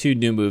 You have 2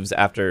 new moves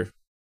after.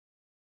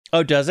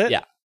 Oh, does it?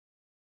 Yeah.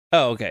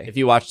 Oh, okay. If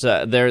you watched,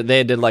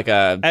 they did like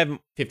a I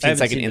haven't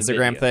 15-second seen the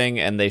Instagram video. thing,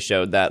 and they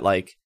showed that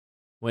like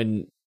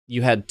when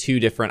you had 2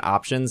 different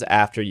options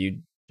after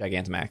you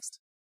Gigantamaxed.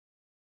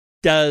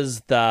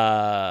 Does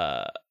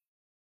the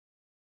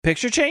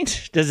picture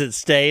change? Does it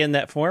stay in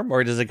that form,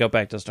 or does it go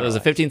back to Snorlax? So it was a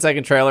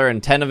 15-second trailer,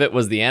 and 10 of it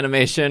was the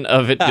animation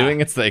of it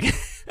doing its thing.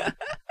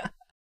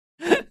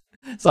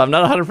 So I'm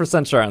not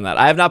 100% sure on that.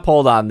 I have not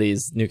pulled on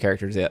these new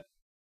characters yet.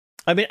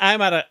 I mean,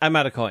 I'm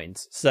out of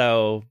coins,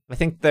 so I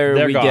think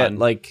They're we gone. get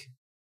like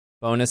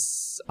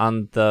bonus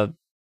on the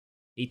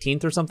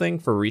 18th or something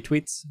for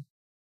retweets.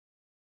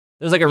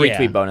 There's like a Yeah.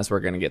 retweet bonus we're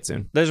going to get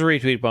soon. there's a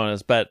retweet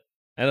bonus. But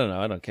I don't know.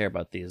 I don't care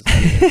about these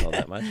all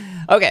that much.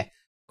 Okay.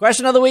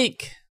 Question of the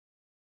week.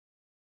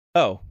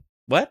 Oh,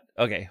 what?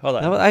 Okay, hold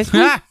on. I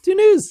do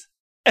news.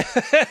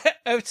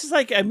 It's just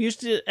like I'm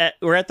used to.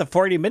 We're at the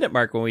 40-minute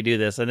mark when we do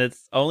this, and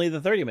it's only the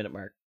 30-minute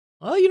mark.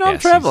 Well, you know, I'm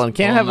Yes, traveling. he's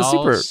Can't have a pulling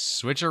all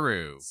super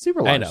switcheroo.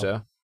 I long know.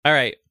 show. All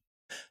right.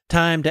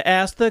 Time to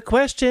ask the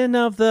question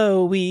of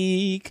the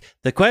week.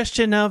 The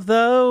question of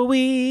the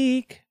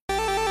week.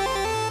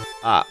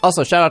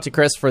 Also, shout out to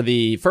Chris for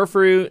the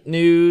Furfru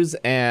news,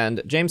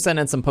 and James sent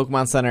in some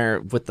Pokemon Center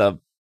with the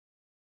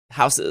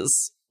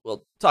houses.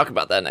 We'll talk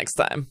about that next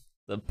time.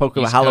 The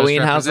Pokemon East Halloween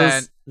Coast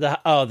houses.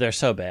 represent. They're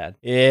so bad.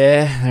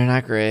 Yeah, they're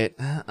not great.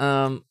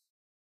 All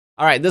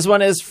right, this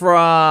one is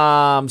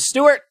from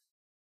Stuart.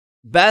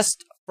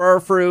 Best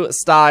Furfru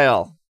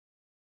style.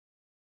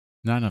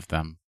 None of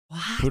them.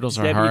 Poodles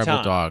are Debutante.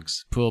 horrible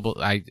dogs.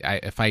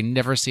 If I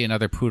never see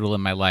another poodle in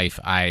my life,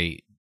 I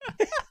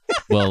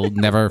will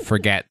never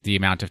forget the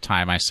amount of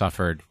time I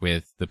suffered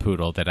with the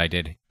poodle that I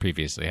did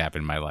previously have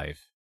in my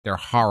life. They're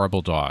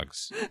horrible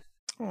dogs.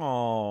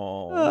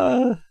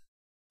 Oh.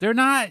 They're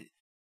not.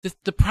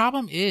 The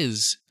problem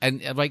is,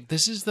 and like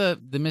this is the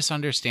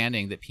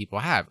misunderstanding that people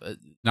have.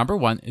 Number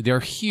one, they're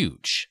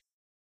huge.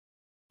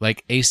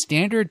 Like a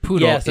standard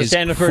poodle Yes, a is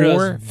standard poodle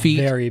 4 is feet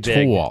very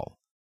big. tall.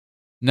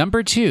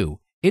 Number two,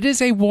 it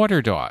is a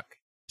water dog.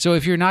 So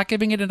if you're not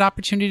giving it an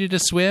opportunity to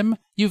swim,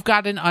 you've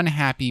got an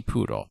unhappy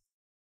poodle.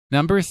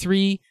 Number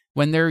three,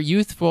 when they're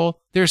youthful,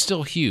 they're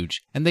still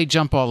huge and they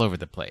jump all over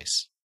the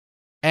place.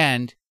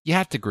 And you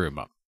have to groom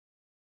them.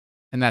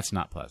 And that's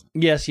not pleasant.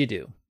 Yes, you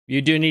do.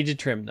 You do need to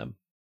trim them.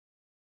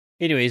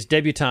 Anyways,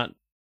 debutante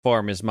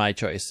form is my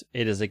choice.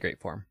 It is a great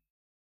form.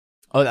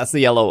 Oh, that's the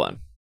yellow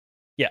one.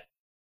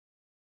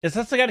 It's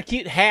also got a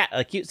cute hat,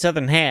 a cute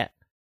southern hat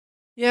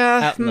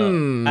Yeah.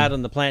 out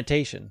on the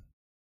plantation.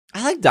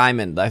 I like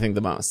Diamond, I think,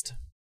 the most.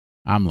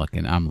 I'm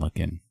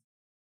looking.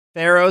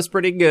 Pharaoh's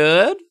pretty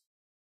good.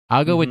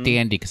 I'll go with Mhm.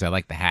 Dandy because I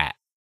like the hat.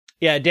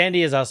 Yeah,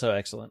 Dandy is also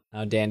excellent.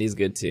 Oh, Dandy's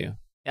good too.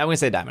 Yeah, I'm going to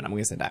say Diamond.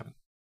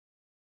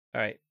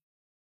 All right.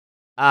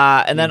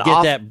 And then You get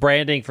off... that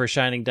branding for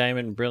Shining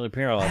Diamond and Brilliant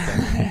Pearl out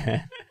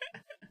there.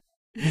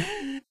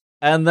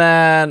 And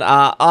then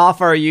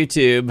off our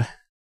YouTube,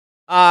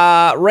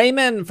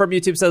 Raymond from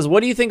YouTube says,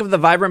 what do you think of the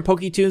vibrant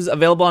Poketunes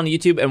available on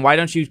YouTube, and why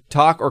don't you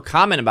talk or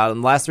comment about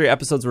them? The last 3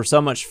 episodes were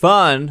so much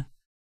fun.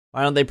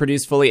 Why don't they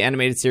produce fully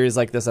animated series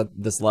like this at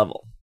this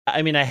level?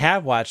 I mean, I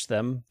have watched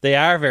them. They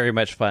are very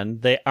much fun.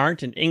 They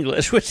aren't in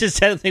English, which is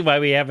technically why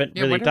we haven't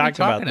really what are we talked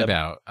about talking them.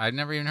 about? I've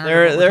never even heard of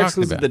They're what we're talking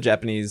exclusive to about. the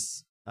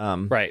Japanese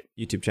Right.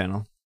 YouTube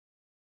channel.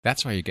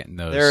 That's why you're getting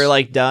those. They're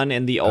like done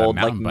in the old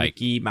like mountain bike.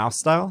 Mickey Mouse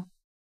style.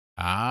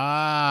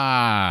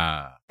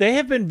 Ah. They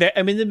have been, they've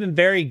been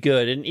very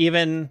good. And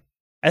even,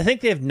 I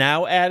think they've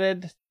now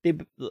added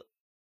the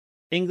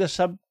English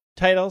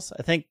subtitles.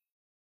 I think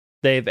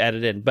they've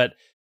added in. But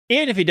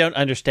even if you don't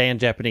understand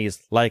Japanese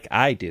like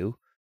I do,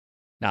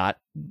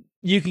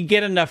 you can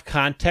get enough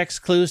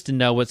context clues to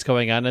know what's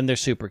going on, and they're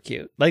super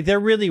cute. Like, they're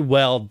really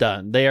well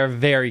done. They are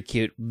very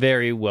cute,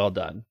 very well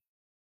done.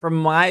 From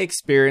my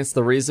experience,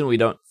 the reason we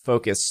don't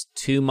focus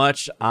too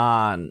much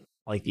on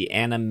like the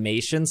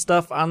animation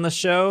stuff on the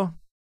show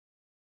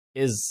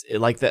is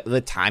like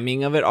the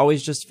timing of it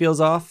always just feels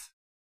off.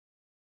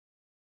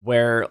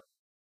 Where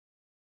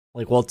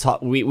like we'll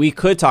talk, we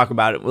could talk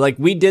about it. Like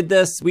we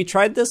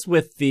tried this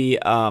with the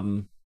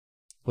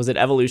was it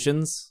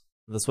Evolutions?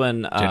 This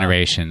one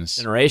Generations.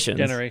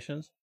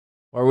 Generations.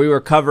 Where we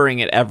were covering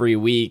it every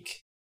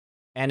week,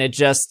 and it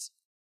just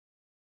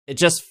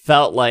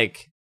felt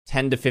like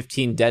 10 to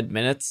 15 dead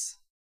minutes.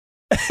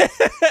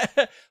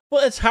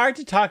 Well, it's hard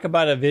to talk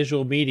about a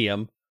visual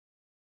medium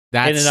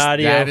That's, in an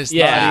audio, that is the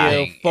yeah. audio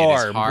thing. It is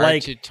form. hard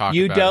Like, to talk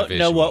you about don't a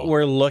know what visual.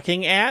 we're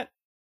looking at,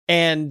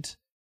 and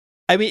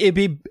I mean,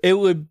 it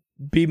would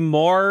be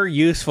more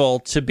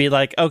useful to be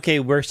like, okay,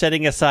 we're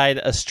setting aside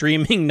a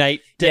streaming night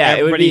to Yeah, it would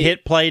everybody be-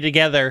 hit play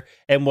together,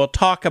 and we'll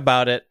talk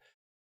about it.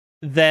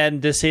 Than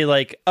to say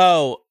like,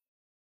 oh,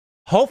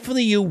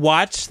 hopefully you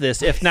watch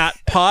this. If not,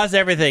 pause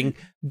everything,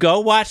 go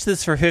watch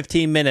this for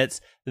 15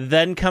 minutes,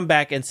 then come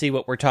back and see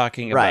what we're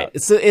talking about.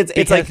 Right. So it's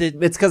Because like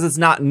it's because it's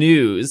not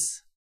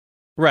news.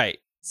 Right.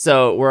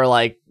 So we're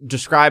like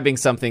describing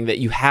something that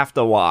you have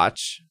to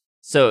watch.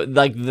 So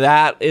like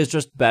that is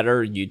just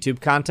better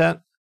YouTube content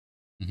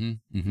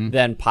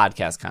than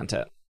podcast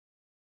content.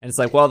 And it's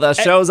like, well, the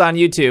show's on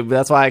YouTube.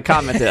 That's why I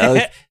commented.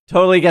 I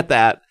totally get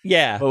that.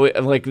 Yeah.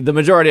 But like the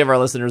majority of our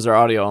listeners are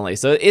audio only.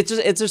 So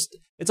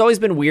it's always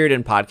been weird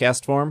in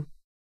podcast form.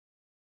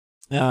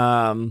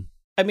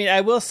 I mean,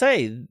 I will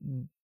say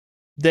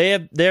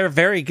they're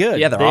very good.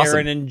 Yeah, they're awesome.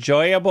 an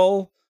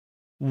enjoyable,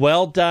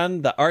 well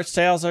done. The art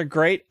styles are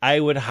great. I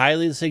would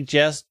highly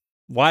suggest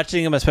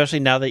watching them,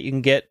 especially now that you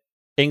can get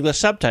English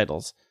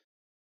subtitles.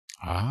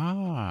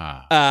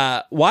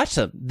 Watch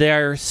them.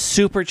 They're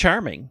super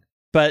charming.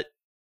 But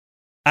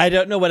I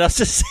don't know what else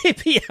to say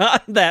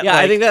beyond that. Yeah,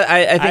 like,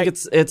 I think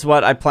it's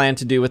what I plan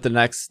to do with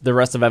the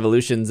rest of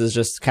Evolutions is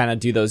just kind of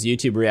do those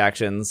YouTube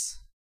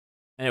reactions,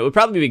 and it would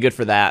probably be good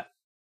for that.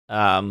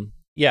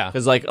 Yeah,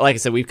 because like I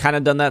said, we've kind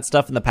of done that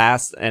stuff in the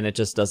past, and it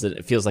just doesn't.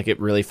 It feels like it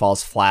really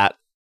falls flat.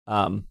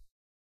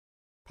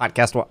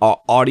 Podcast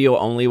audio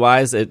only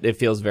wise, it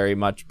feels very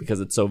much because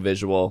it's so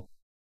visual.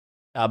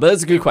 But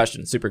that's a good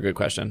question, super good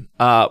question.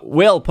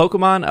 Will,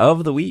 Pokemon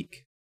of the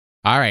week.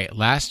 All right,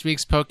 last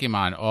week's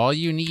Pokemon. All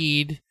you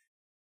need,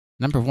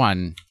 number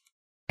one,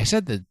 I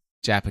said the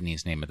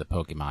Japanese name of the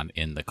Pokemon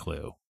in the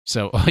clue.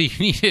 So all you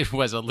needed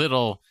was a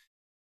little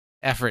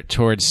effort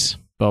towards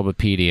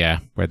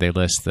Bulbapedia, where they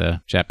list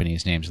the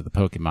Japanese names of the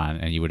Pokemon,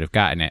 and you would have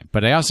gotten it.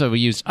 But I also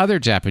used other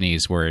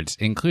Japanese words,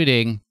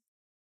 including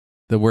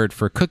the word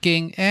for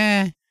cooking,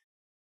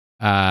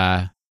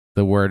 the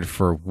word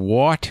for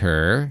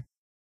water,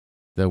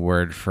 the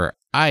word for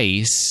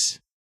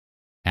ice,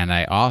 and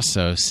I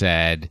also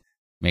said,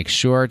 make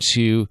sure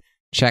to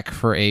check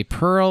for a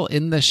pearl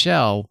in the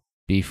shell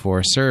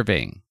before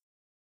serving.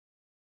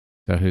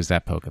 So who's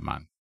that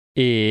Pokemon?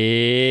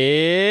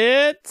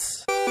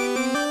 It's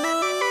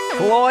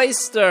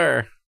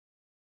Cloyster.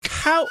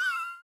 How?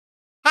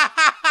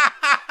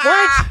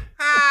 What?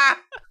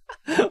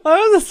 Why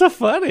was this so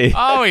funny?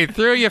 Oh, he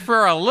threw you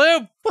for a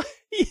loop.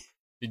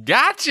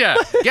 Gotcha.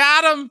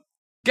 Got him.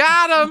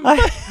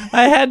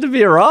 I had to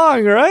be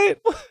wrong, right?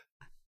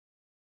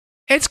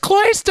 It's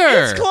Cloyster.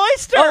 It's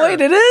Cloyster. Oh, wait,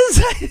 it is?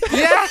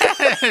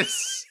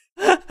 Yes.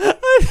 I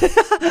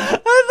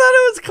thought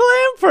it was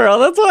Clamperl.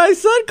 That's why I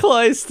said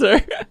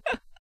Cloyster.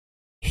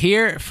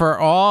 Here, for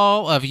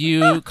all of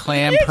you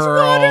Clam It's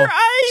Pearl water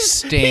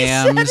ice. stams He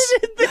said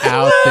it in the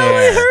out clue. I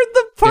there, heard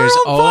the pearl there's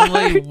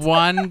only part.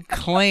 one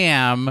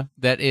clam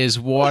that is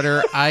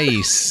water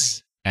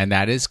ice, and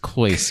that is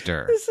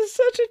Cloyster. This is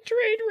such a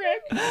train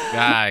wreck.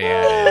 Ah,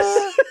 yeah, it is.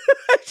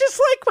 I just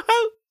like,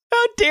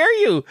 how dare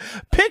you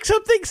pick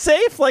something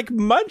safe like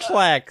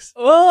Munchlax?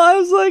 Well, I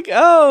was like,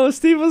 oh,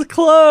 Steve was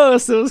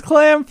close. It was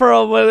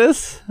Clamperl, but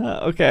it's...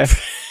 okay.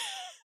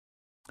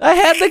 I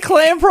had the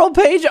Clamperl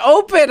page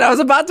open. I was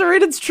about to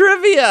read its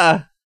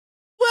trivia.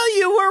 Well,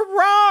 you were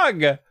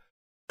wrong.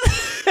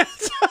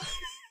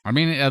 I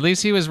mean, at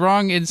least he was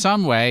wrong in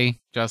some way,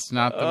 just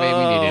not the way we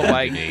needed it Oh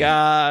my to be.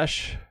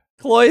 gosh.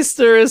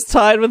 Cloyster is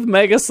tied with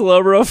Mega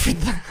Slowbro for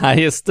the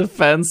highest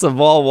defense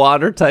of all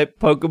water-type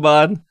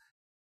Pokemon.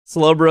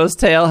 Slowbro's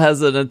tail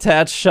has an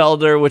attached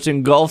shelter which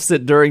engulfs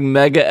it during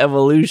Mega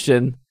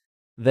Evolution.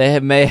 They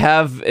may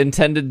have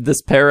intended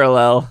this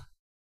parallel.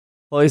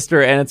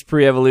 Cloyster and its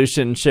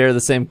pre-evolution share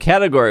the same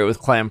category with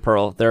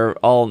Clamperl. They're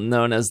all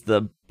known as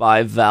the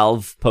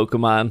bivalve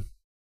Pokemon.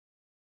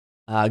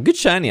 Good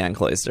shiny on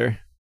Cloyster.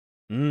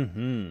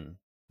 Mm-hmm.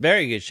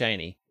 Very good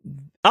shiny.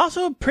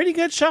 Also a pretty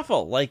good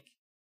shuffle. Like,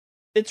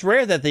 it's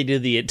rare that they do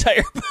the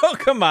entire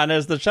Pokemon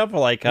as the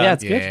shuffle icon. Yeah,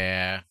 it's good.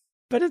 Yeah.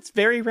 But it's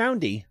very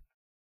roundy.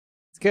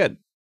 It's good.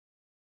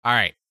 All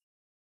right.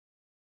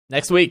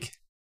 Next week.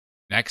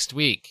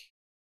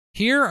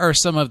 Here are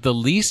some of the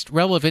least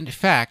relevant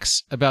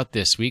facts about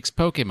this week's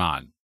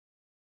Pokemon.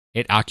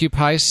 It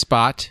occupies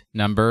spot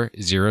number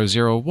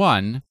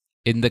 001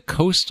 in the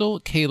Coastal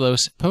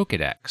Kalos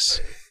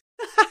Pokedex.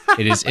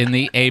 It is in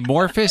the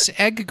amorphous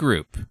egg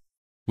group,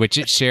 which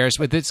it shares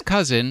with its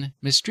cousin,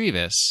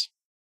 Misdreavus,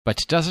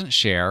 but doesn't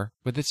share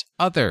with its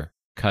other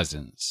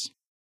cousins.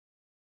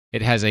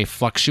 It has a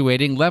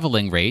fluctuating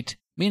leveling rate,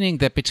 meaning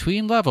that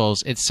between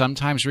levels it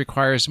sometimes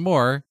requires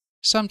more,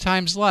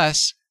 sometimes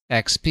less,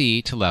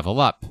 XP to level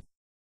up.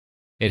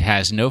 It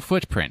has no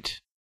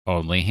footprint,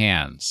 only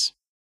hands.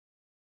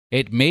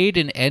 It made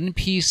an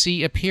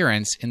NPC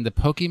appearance in the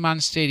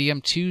Pokemon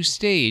Stadium 2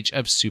 stage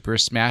of Super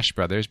Smash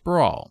Bros.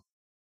 Brawl.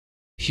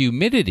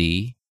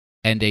 Humidity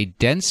and a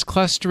dense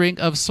clustering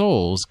of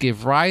souls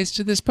give rise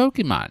to this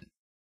Pokemon.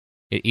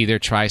 It either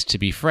tries to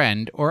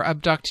befriend or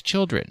abduct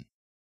children.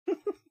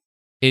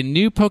 In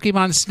new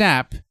Pokemon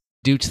Snap,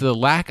 due to the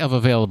lack of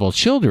available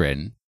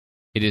children,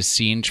 it is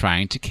seen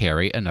trying to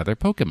carry another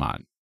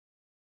Pokemon.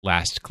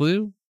 Last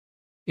clue,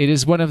 it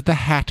is one of the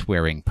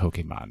hat-wearing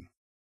Pokemon.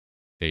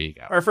 There you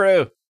go.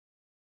 Furfrou.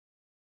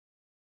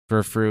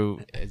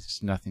 Furfrou has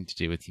nothing to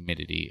do with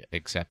humidity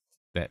except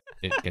that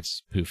it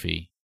gets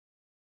poofy.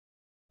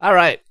 All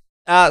right.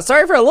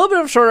 Sorry for a little bit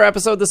of a shorter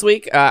episode this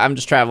week. I'm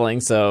just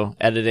traveling, so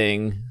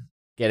editing,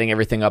 getting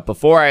everything up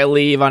before I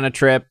leave on a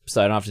trip,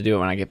 so I don't have to do it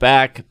when I get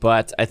back.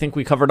 But I think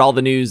we covered all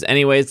the news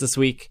anyways this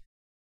week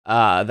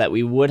that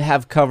we would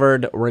have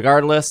covered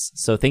regardless.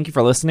 So thank you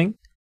for listening.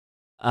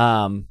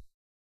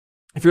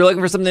 If you're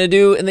looking for something to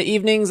do in the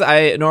evenings,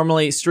 I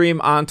normally stream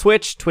on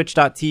Twitch,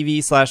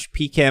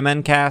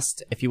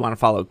 twitch.tv/PKMNcast. If you want to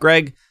follow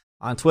Greg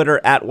on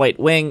Twitter,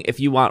 @WhiteWing. If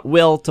you want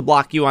Will to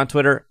block you on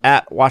Twitter,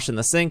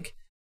 @WashingTheSink.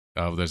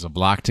 Oh, there's a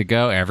block to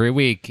go every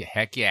week.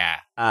 Heck yeah.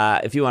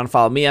 If you want to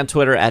follow me on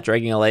Twitter,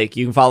 @DraggingALake.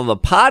 You can follow the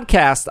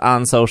podcast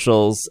on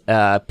socials,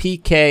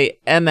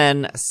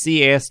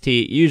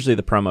 PKMNCAST, usually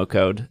the promo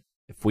code,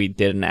 if we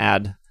did an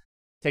ad.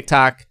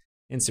 TikTok,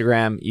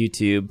 Instagram,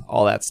 YouTube,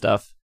 all that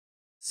stuff.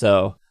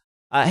 So...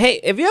 hey,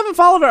 if you haven't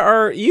followed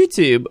our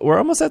YouTube, we're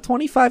almost at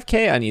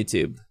 25K on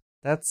YouTube.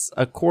 That's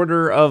a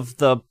quarter of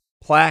the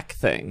plaque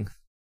thing.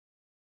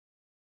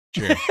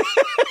 True.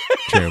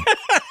 True.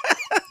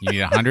 You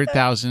need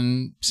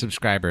 100,000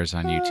 subscribers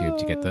on YouTube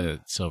to get the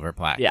silver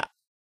plaque. Yeah.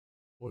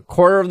 We're a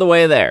quarter of the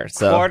way there.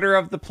 So Quarter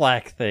of the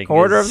plaque thing.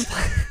 Quarter of the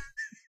plaque.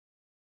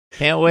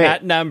 Can't wait.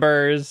 Not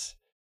numbers.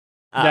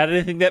 Not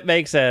anything that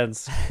makes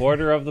sense.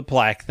 Quarter of the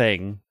plaque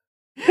thing.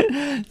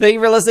 Thank you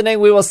for listening.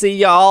 We will see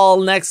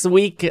y'all next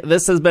week.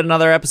 This has been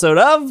another episode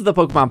of the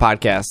Pokemon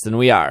Podcast, and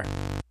we are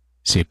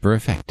super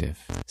effective.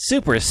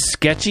 Super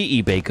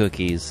sketchy eBay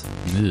cookies.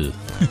 Ugh.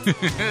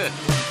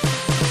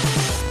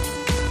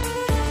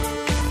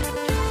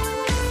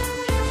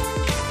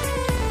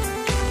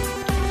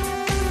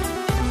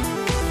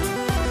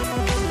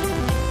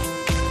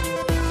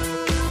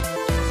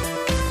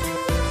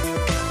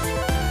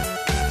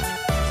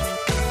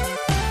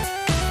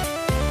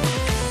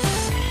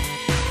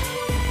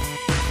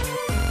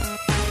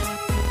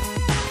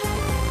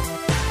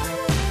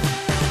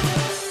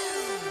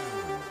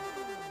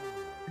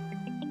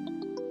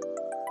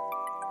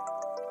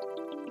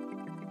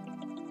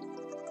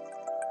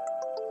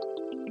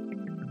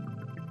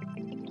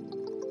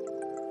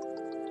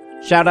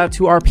 Shout out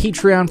to our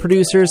Patreon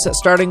producers,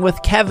 starting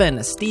with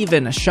Kevin,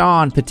 Steven,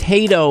 Sean,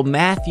 Potato,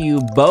 Matthew,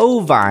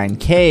 Bovine,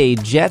 Kay,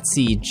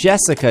 Jetsy,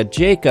 Jessica,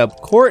 Jacob,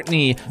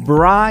 Courtney,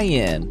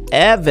 Brian,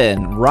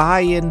 Evan,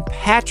 Ryan,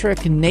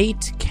 Patrick,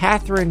 Nate,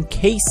 Catherine,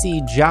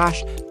 Casey,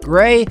 Josh,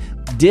 Gray,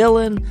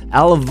 Dylan,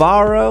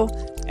 Alvaro,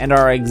 and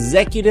our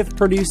executive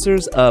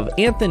producers of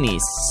Anthony,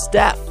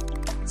 Steph,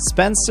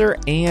 Spencer,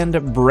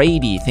 and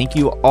Brady. Thank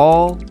you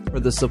all for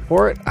the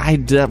support.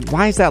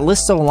 Why is that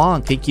list so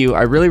long? Thank you.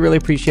 I really, really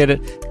appreciate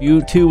it. If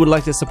you too would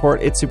like to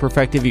support It's Super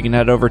Effective, you can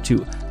head over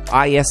to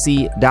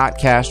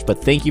isc.cash.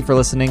 But thank you for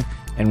listening,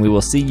 and we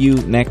will see you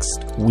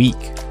next week.